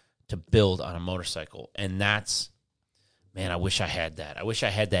willing to build on a motorcycle. And that's, man, I wish I had that. I wish I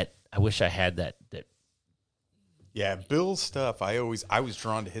had that. Yeah, Bill's stuff, I was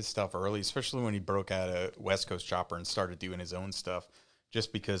drawn to his stuff early, especially when he broke out of West Coast Chopper and started doing his own stuff,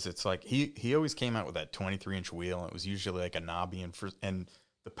 just because it's like he always came out with that 23-inch wheel, and it was usually like a knobby, and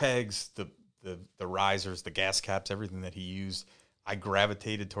the pegs, the risers, the gas caps, everything that he used, I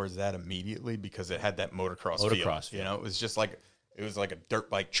gravitated towards that immediately because it had that motocross feel. It was just like a dirt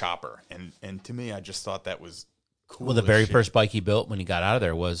bike chopper, and to me, I just thought that was cool. Well, the very first bike he built when he got out of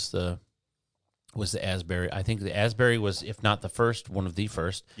there was the Asbury. I think the Asbury was, if not the first, one of the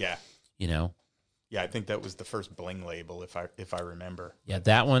first. Yeah. Yeah, I think that was the first Bling label, if I remember. Yeah,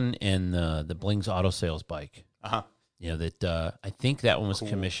 that one and the Bling's auto sales bike. Uh-huh. That I think that one was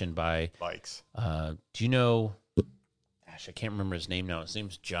commissioned by bikes. Do you know? Gosh, I can't remember his name now. His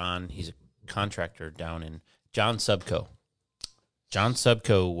name's John. He's a contractor down in John Subco. John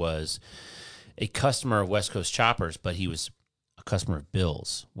Subco was a customer of West Coast Choppers, but he was a customer of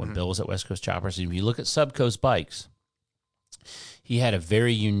Bill's when Bill was at West Coast Choppers. And if you look at Subco's bikes, he had a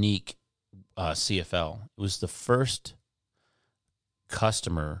very unique CFL. It was the first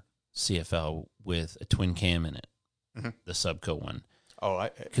customer CFL with a twin cam in it, the Subco one. Oh,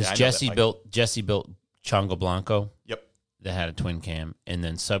 Because I know Jesse that bike. built Chongo Blanco Yep. that had a twin cam, and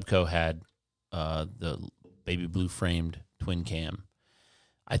then Subco had the baby blue framed twin cam.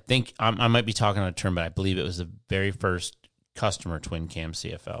 I think I might be talking on a term, but I believe it was the very first customer twin cam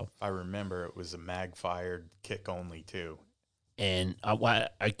CFL. I remember it was a mag fired kick only too. And I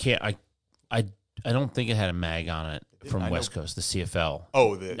don't think it had a mag on it from I know- West Coast, the CFL.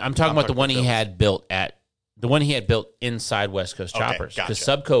 Oh, I'm talking about the one he Bills. had built inside West Coast Okay, Choppers, because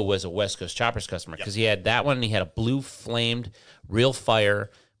gotcha. Subco was a West Coast Choppers customer, because he had that one and he had a blue flamed real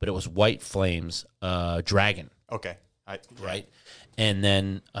fire, but it was white flames Dragon, Okay. right? And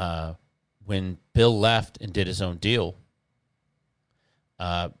then when Bill left and did his own deal,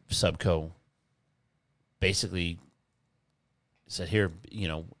 Subco basically said, "Here,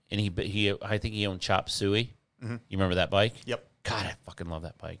 and he I think he owned Chop Suey. Mm-hmm. You remember that bike? Yep. God, I fucking love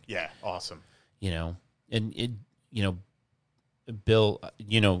that bike. Yeah. Awesome. And it, Bill,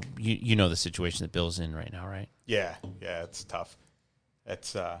 you know the situation that Bill's in right now, right? Yeah. Yeah. It's tough.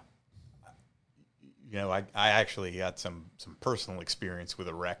 It's I actually got some personal experience with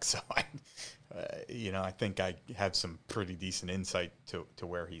a wreck, so I think I have some pretty decent insight to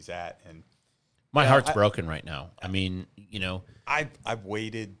where he's at, and My heart's broken right now. I mean, I've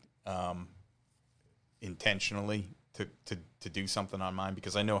waited intentionally to do something on mine,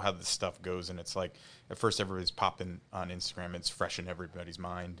 because I know how this stuff goes, and it's like at first everybody's popping on Instagram, it's fresh in everybody's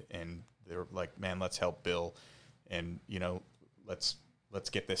mind, and they're like, man, let's help Bill, and let's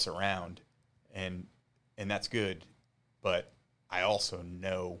get this around, and that's good, but I also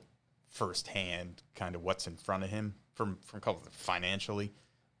know firsthand kind of what's in front of him from financially.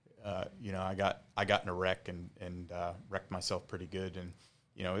 I got in a wreck and wrecked myself pretty good, and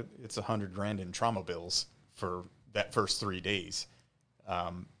it's $100,000 in trauma bills for that first 3 days.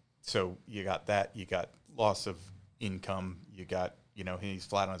 So you got that, you got loss of income, you got he's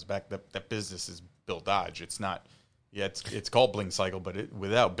flat on his back. That business is Bill Dodge. It's not. Yeah, it's called Bling Cycle, but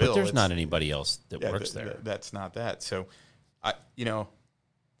without Bill, but there's not anybody else that works there. That's not that. So,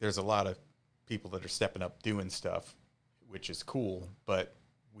 there's a lot of people that are stepping up doing stuff, which is cool. But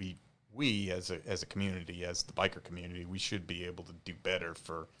we as a community, as the biker community, we should be able to do better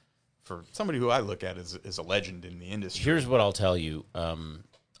for somebody who I look at as a legend in the industry. Here's what I'll tell you.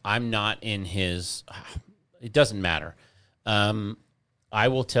 I'm not in his. It doesn't matter. I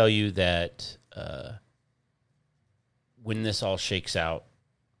will tell you that when this all shakes out,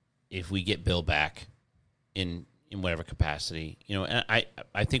 if we get Bill back in whatever capacity, and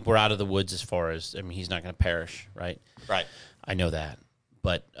I think we're out of the woods as far as, he's not going to perish, right? Right. I know that.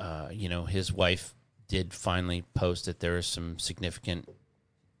 But, his wife did finally post that there is some significant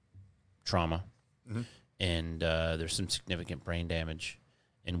trauma, and there's some significant brain damage,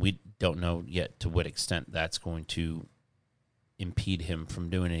 and we don't know yet to what extent that's going to impede him from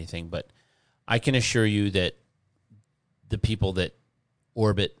doing anything. But I can assure you that the people that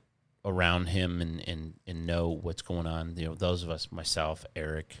orbit around him and know what's going on, those of us, myself,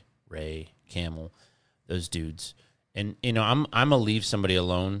 Eric, Ray, Camel, those dudes, and I'm gonna leave somebody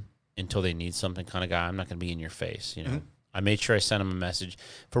alone until they need something kind of guy. I'm not gonna be in your face. I made sure I sent him a message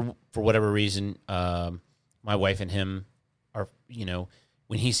for whatever reason. My wife and him are,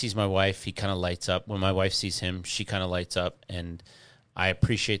 when he sees my wife, he kind of lights up. When my wife sees him, she kind of lights up, and I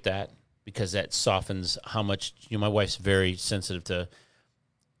appreciate that, because that softens how much, my wife's very sensitive to,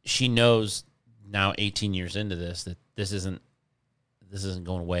 she knows now 18 years into this, that this isn't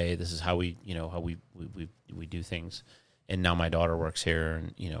going away. This is how we do things. And now my daughter works here,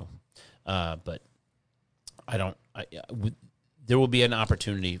 and, but there will be an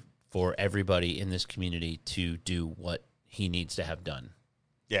opportunity for everybody in this community to do what he needs to have done.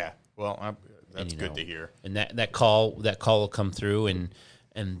 Yeah. Well, that's good to hear. And that call will come through,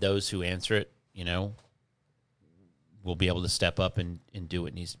 and those who answer it, will be able to step up and do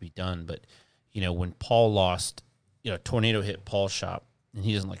what needs to be done. But, when Paul lost, tornado hit Paul's shop, and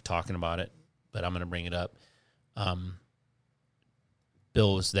he doesn't like talking about it, but I'm going to bring it up.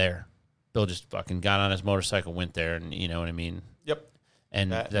 Bill was there. Bill just fucking got on his motorcycle, went there, and you know what I mean? Yep.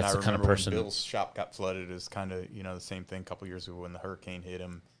 And that's the kind of person. When Bill's shop got flooded, is kind of, the same thing a couple years ago when the hurricane hit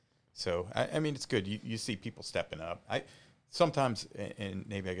him. So, I mean, it's good. You see people stepping up. Sometimes, and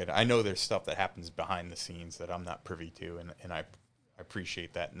maybe I know there's stuff that happens behind the scenes that I'm not privy to, and I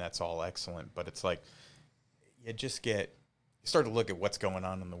appreciate that, and that's all excellent. But it's like, you start to look at what's going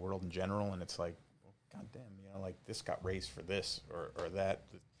on in the world in general, and it's like, well, goddamn, like this got raised for this or that,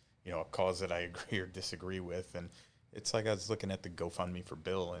 a cause that I agree or disagree with. And it's like I was looking at the GoFundMe for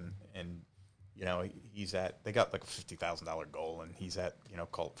Bill, and they got like a $50,000 goal, and he's at,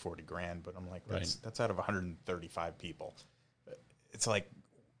 call it 40 grand. But I'm like, that's out of 135 people. It's like,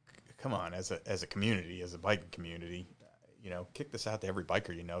 come on, as a community, as a biking community, kick this out to every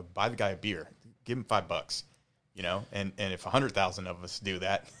biker. Buy the guy a beer, give him $5. And if 100,000 of us do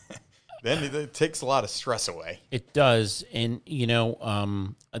that, then it takes a lot of stress away. It does, and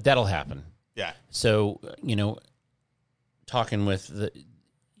that'll happen. Yeah. So talking with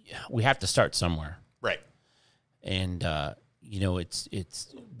we have to start somewhere, right? And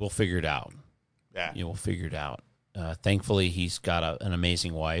it's we'll figure it out. Yeah, we'll figure it out. Thankfully, he's got an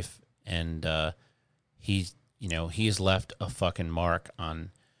amazing wife, and he has left a fucking mark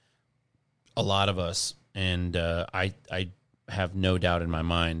on a lot of us, and I have no doubt in my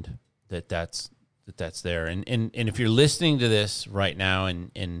mind that's there. And if you're listening to this right now,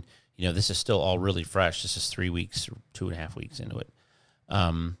 and this is still all really fresh. This is 3 weeks, 2.5 weeks into it.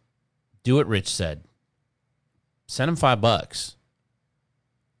 Do what Rich said. Send him $5.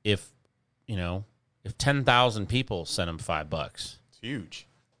 If 10,000 people send him $5, it's huge.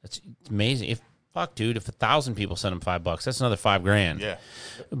 It's amazing. If 1,000 people send him $5, that's another $5,000. Yeah.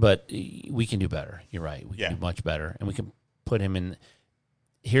 But we can do better. You're right. We can do much better, and we can put him in.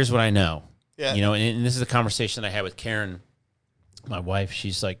 Here's what I know. Yeah. And this is the conversation that I had with Karen, my wife. She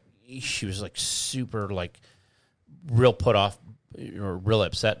was like super like real put off or real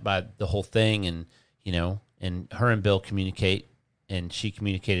upset by the whole thing, and and her and Bill communicate, and she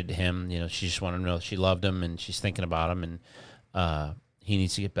communicated to him. She just wanted to know she loved him, and she's thinking about him, and he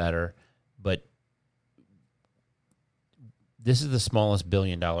needs to get better. But this is the smallest $1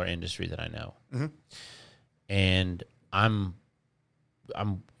 billion industry that I know, and I'm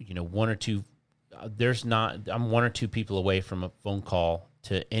one or two. I'm one or two people away from a phone call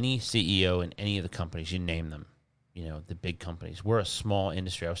to any CEO in any of the companies. You name them, the big companies. We're a small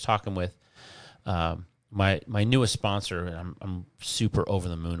industry. I was talking with my newest sponsor, and I'm super over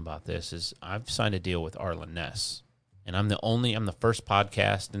the moon about this. Is I've signed a deal with Arlen Ness, and I'm the first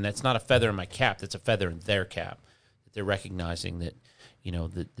podcast, and that's not a feather in my cap. That's a feather in their cap. That they're recognizing that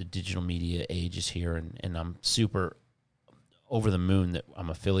the digital media age is here, and I'm super over the moon that I'm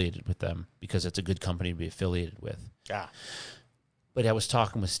affiliated with them, because it's a good company to be affiliated with. Yeah. But I was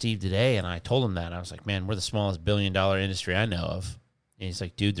talking with Steve today, and I told him that. I was like, man, we're the smallest $1 billion industry I know of. And he's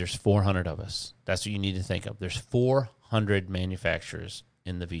like, dude, there's 400 of us. That's what you need to think of. There's 400 manufacturers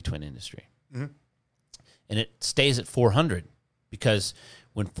in the V-twin industry. Mm-hmm. And it stays at 400 because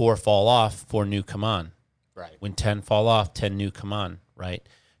when 4 fall off, 4 new come on. Right. When 10 fall off, 10 new come on, right?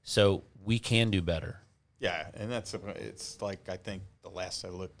 So we can do better. Yeah, and it's like, I think the last I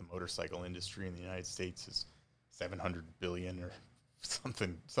looked, the motorcycle industry in the United States is 700 billion or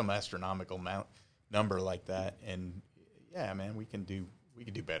something, some astronomical number like that. And yeah, man, we can do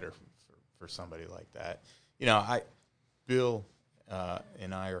better for somebody like that. Bill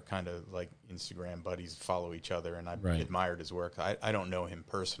and I are kind of like Instagram buddies, follow each other, and I've admired his work. I don't know him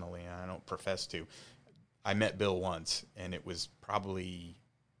personally, and I don't profess to. I met Bill once, and it was probably,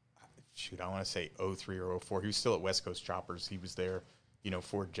 I want to say 03 or 04. He was still at West Coast Choppers. He was there,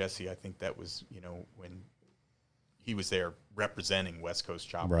 for Jesse. I think that was, when he was there representing West Coast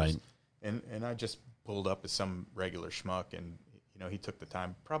Choppers. Right. And I just pulled up as some regular schmuck, and, he took the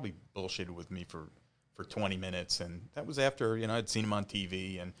time, probably bullshitted with me for 20 minutes. And that was after, I'd seen him on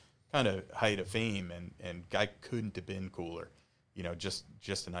TV and kind of height of fame, and guy couldn't have been cooler.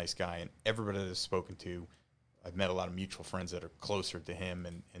 Just a nice guy. And everybody that I've spoken to, I've met a lot of mutual friends that are closer to him,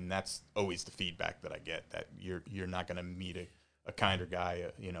 and that's always the feedback that I get, that you're not going to meet a kinder guy,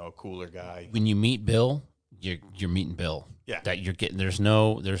 a cooler guy. When you meet Bill, you're meeting Bill. Yeah. That you're getting, he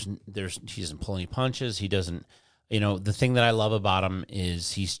doesn't pull any punches. He doesn't, the thing that I love about him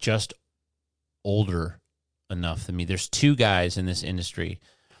is he's just older enough than me. There's 2 guys in this industry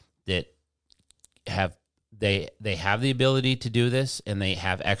that have the ability to do this, and they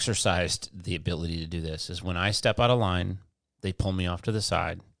have exercised the ability to do this. Is when I step out of line, they pull me off to the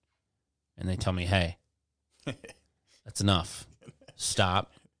side, and they tell me, hey, that's enough.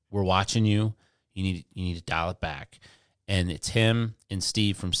 Stop. We're watching you. You need to dial it back. And it's him and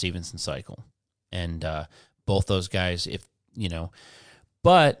Steve from Stevenson Cycle. And both those guys,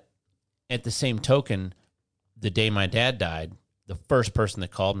 but at the same token, the day my dad died, the first person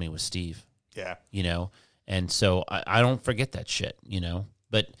that called me was Steve. Yeah. And so I don't forget that shit,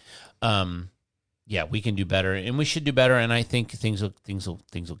 But yeah, we can do better, and we should do better. And I think things will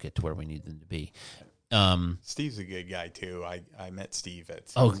get to where we need them to be. Steve's a good guy too. I met Steve at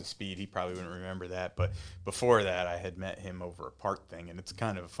Sons of Speed. He probably wouldn't remember that, but before that, I had met him over a park thing, and it's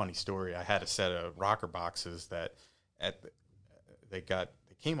kind of a funny story. I had a set of rocker boxes that they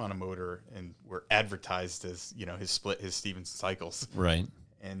came on a motor and were advertised as, you know, his Stevenson cycles. Right.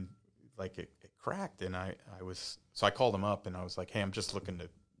 And like it cracked, and I called him up and I was like, hey, I'm just looking to,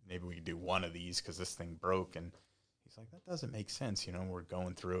 maybe we could do one of these because this thing broke. And he's like, that doesn't make sense. You know, we're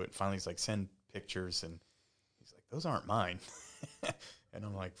going through it. Finally, he's like, send pictures. And he's like, those aren't mine. And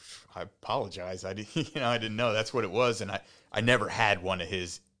I'm like, I apologize. I didn't know that's what it was. And I never had one of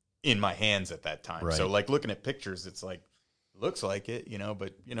his in my hands at that time. Right. So like looking at pictures, it's like, looks like it, you know,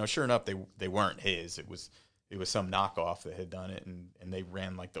 but you know, sure enough, they weren't his. It was some knockoff that had done it, and they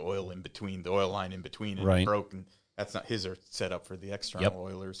ran like the oil line in between, and Right. it broke. And that's not his, are set up for the external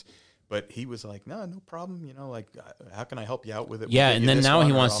oilers. But he was like, no problem. You know, like, how can I help you out with it? Yeah, We'll get and you then this now one,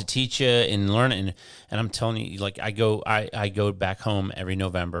 he or wants I'll- to teach you and learn it. And I'm telling you, like, I go back home every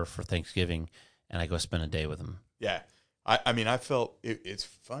November for Thanksgiving, and I go spend a day with him. Yeah. I mean, I felt it's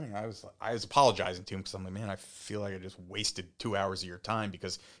funny. I was apologizing to him because I'm like, man, I feel like I just wasted 2 hours of your time,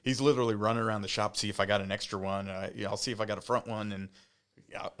 because he's literally running around the shop, see if I got an extra one. I'll see if I got a front one, and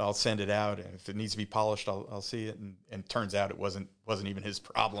I'll send it out. And if it needs to be polished, I'll see it. And turns out it wasn't even his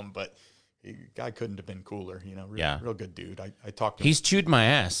problem, but guy couldn't have been cooler. You know, real good dude. I talked to him. He's chewed my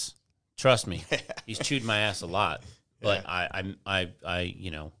ass. Trust me, he's chewed my ass a lot. But I you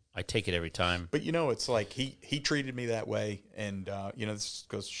know, I take it every time. But, you know, it's like he treated me that way. And, you know, this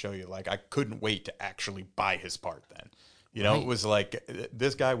goes to show you, like, I couldn't wait to actually buy his part then. You know, Right. It was like,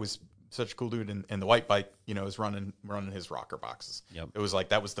 this guy was such a cool dude. And the white bike, you know, is running his rocker boxes. Yep. It was like,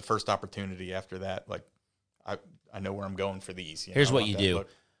 that was the first opportunity after that. Like, I know where I'm going Thursdays. You know, Here's I what want you that do. look.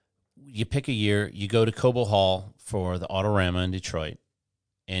 You pick a year, you go to Cobo Hall for the Autorama in Detroit,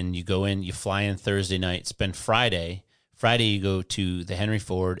 and you go in, you fly in Thursday night, spend Friday. Friday you go to the Henry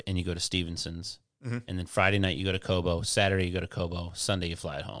Ford and you go to Stevenson's. Mm-hmm. And then Friday night you go to Cobo, Saturday you go to Cobo, Sunday you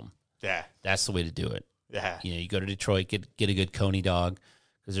fly at home. Yeah. That's the way to do it. Yeah. You know, you go to Detroit, get a good Coney dog,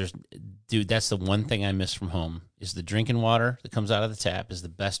 because that's the one thing I miss from home is the drinking water that comes out of the tap is the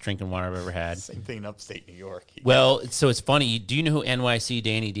best drinking water I've ever had. Same thing in upstate New York. Well, so it's funny. Do you know who NYC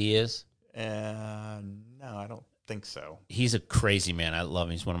Danny D is? No, I don't think so. He's a crazy man. I love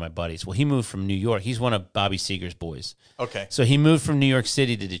him. He's one of my buddies. Well, he moved from New York. He's one of Bobby Seeger's boys. Okay. So he moved from New York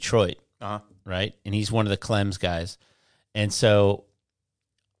City to Detroit, Uh-huh. right? And he's one of the Clems guys. And so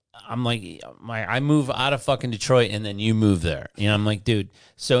I'm like, I move out of fucking Detroit and then you move there. You know, I'm like, dude.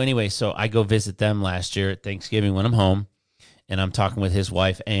 So anyway, so I go visit them last year at Thanksgiving when I'm home, and I'm talking with his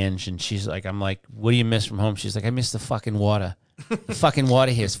wife, Ange, and she's like, I'm like, what do you miss from home? She's like, I miss the fucking water. The fucking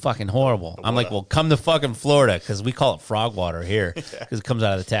water here is fucking horrible. I'm like, well, come to fucking Florida, because we call it frog water here, because it comes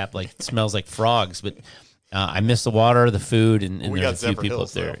out of the tap, like, it smells like frogs. But I miss the water, the food, and We there's got a few Zephyr people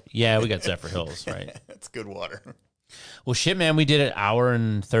Hills, up there. though. Yeah, we got Zephyr Hills, right? That's good water. Well, shit, man, we did an hour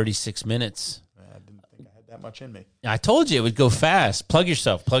and 36 minutes. I didn't think I had that much in me. I told you it would go fast. Plug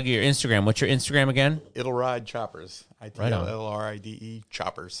yourself. Plug your Instagram. What's your Instagram again? It'll Ride Choppers. Right on. ITLLRIDE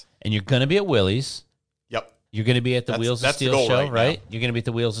Choppers. And you're going to be at Willie's. Yep. You're going to be at the That's- Wheels of that's the Steel goal show, right now. right? You're going to be at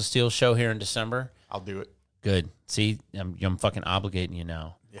the Wheels of Steel show here in December. I'll do it. Good. See, I'm fucking obligating you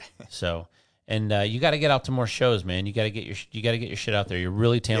now. Yeah. So, and you got to get out to more shows, man. You got to get your shit out there. You're a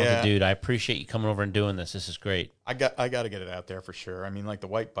really talented Yeah. dude. I appreciate you coming over and doing this. This is great. I got to get it out there for sure. I mean, like the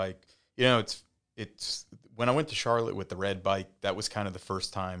white bike, you know, it's when I went to Charlotte with the red bike, that was kind of the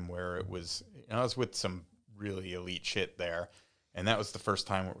first time where it was, you know, I was with some really elite shit there. And that was the first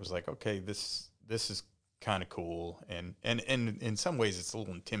time where it was like, okay, this is kind of cool. And in some ways it's a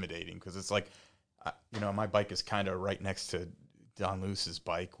little intimidating, because it's like, you know, my bike is kind of right next to Don Luce's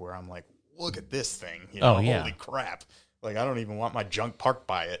bike, where I'm like, look at this thing, you know, Oh, yeah. holy crap. Like, I don't even want my junk parked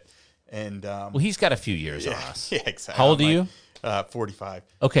by it. And, Well, he's got a few years on us. yeah, exactly. How old I'm are like, you? 45.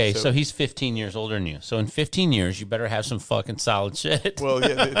 Okay, so he's 15 years older than you. So in 15 years, you better have some fucking solid shit. Well,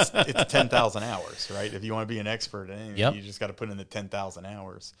 yeah, it's 10,000 hours, right? If you want to be an expert in anything, Yep. you just got to put in the 10,000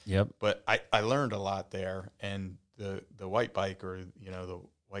 hours. Yep. But I learned a lot there, and the white bike, or, you know, the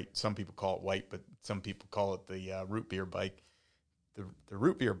white, some people call it white, but some people call it the root beer bike. The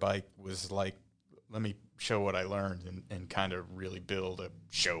root beer bike was like, let me show what I learned and kind of really build a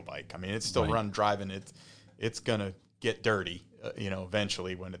show bike. I mean, it's still Right. run driving. It's going to get dirty, you know,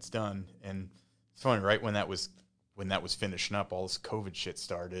 eventually when it's done. And it's funny, right? When that was finishing up, all this COVID shit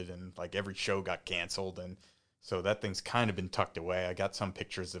started, and like every show got canceled. And so that thing's kind of been tucked away. I got some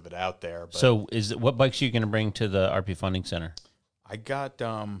pictures of it out there. But So what bikes are you going to bring to the RP Funding Center? I got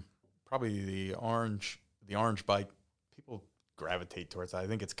probably the orange bike. People gravitate towards it. I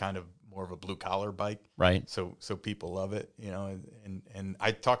think it's kind of more of a blue collar bike. Right. So people love it, you know, and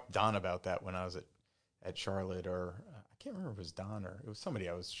I talked to Don about that when I was at Charlotte, or I can't remember if it was Don or it was somebody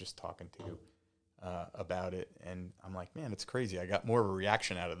I was just talking to. about it, and I'm like, man, it's crazy. I got more of a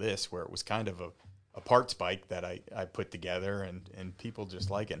reaction out of this, where it was kind of a parts bike that I put together, and people just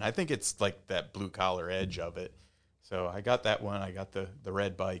like it. And I think it's like that blue collar edge of it. So I got that one. I got the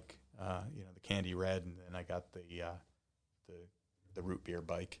red bike, the candy red, and then I got the root beer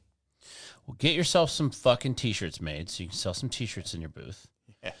bike. Well, get yourself some fucking t-shirts made so you can sell some t-shirts in your booth.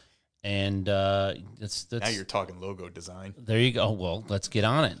 Yeah. And that's Now you're talking logo design. there you go. Well, let's get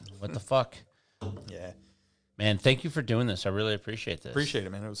on it. What the fuck? Yeah. Man, thank you for doing this. I really appreciate this. Appreciate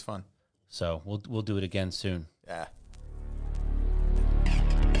it, man. It was fun. So we'll do it again soon. Yeah.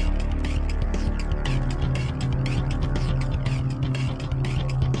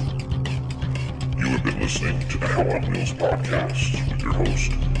 You have been listening to the Hell on Wheels podcast with your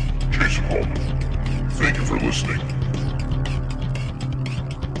host, Jason Holman. Thank you for listening.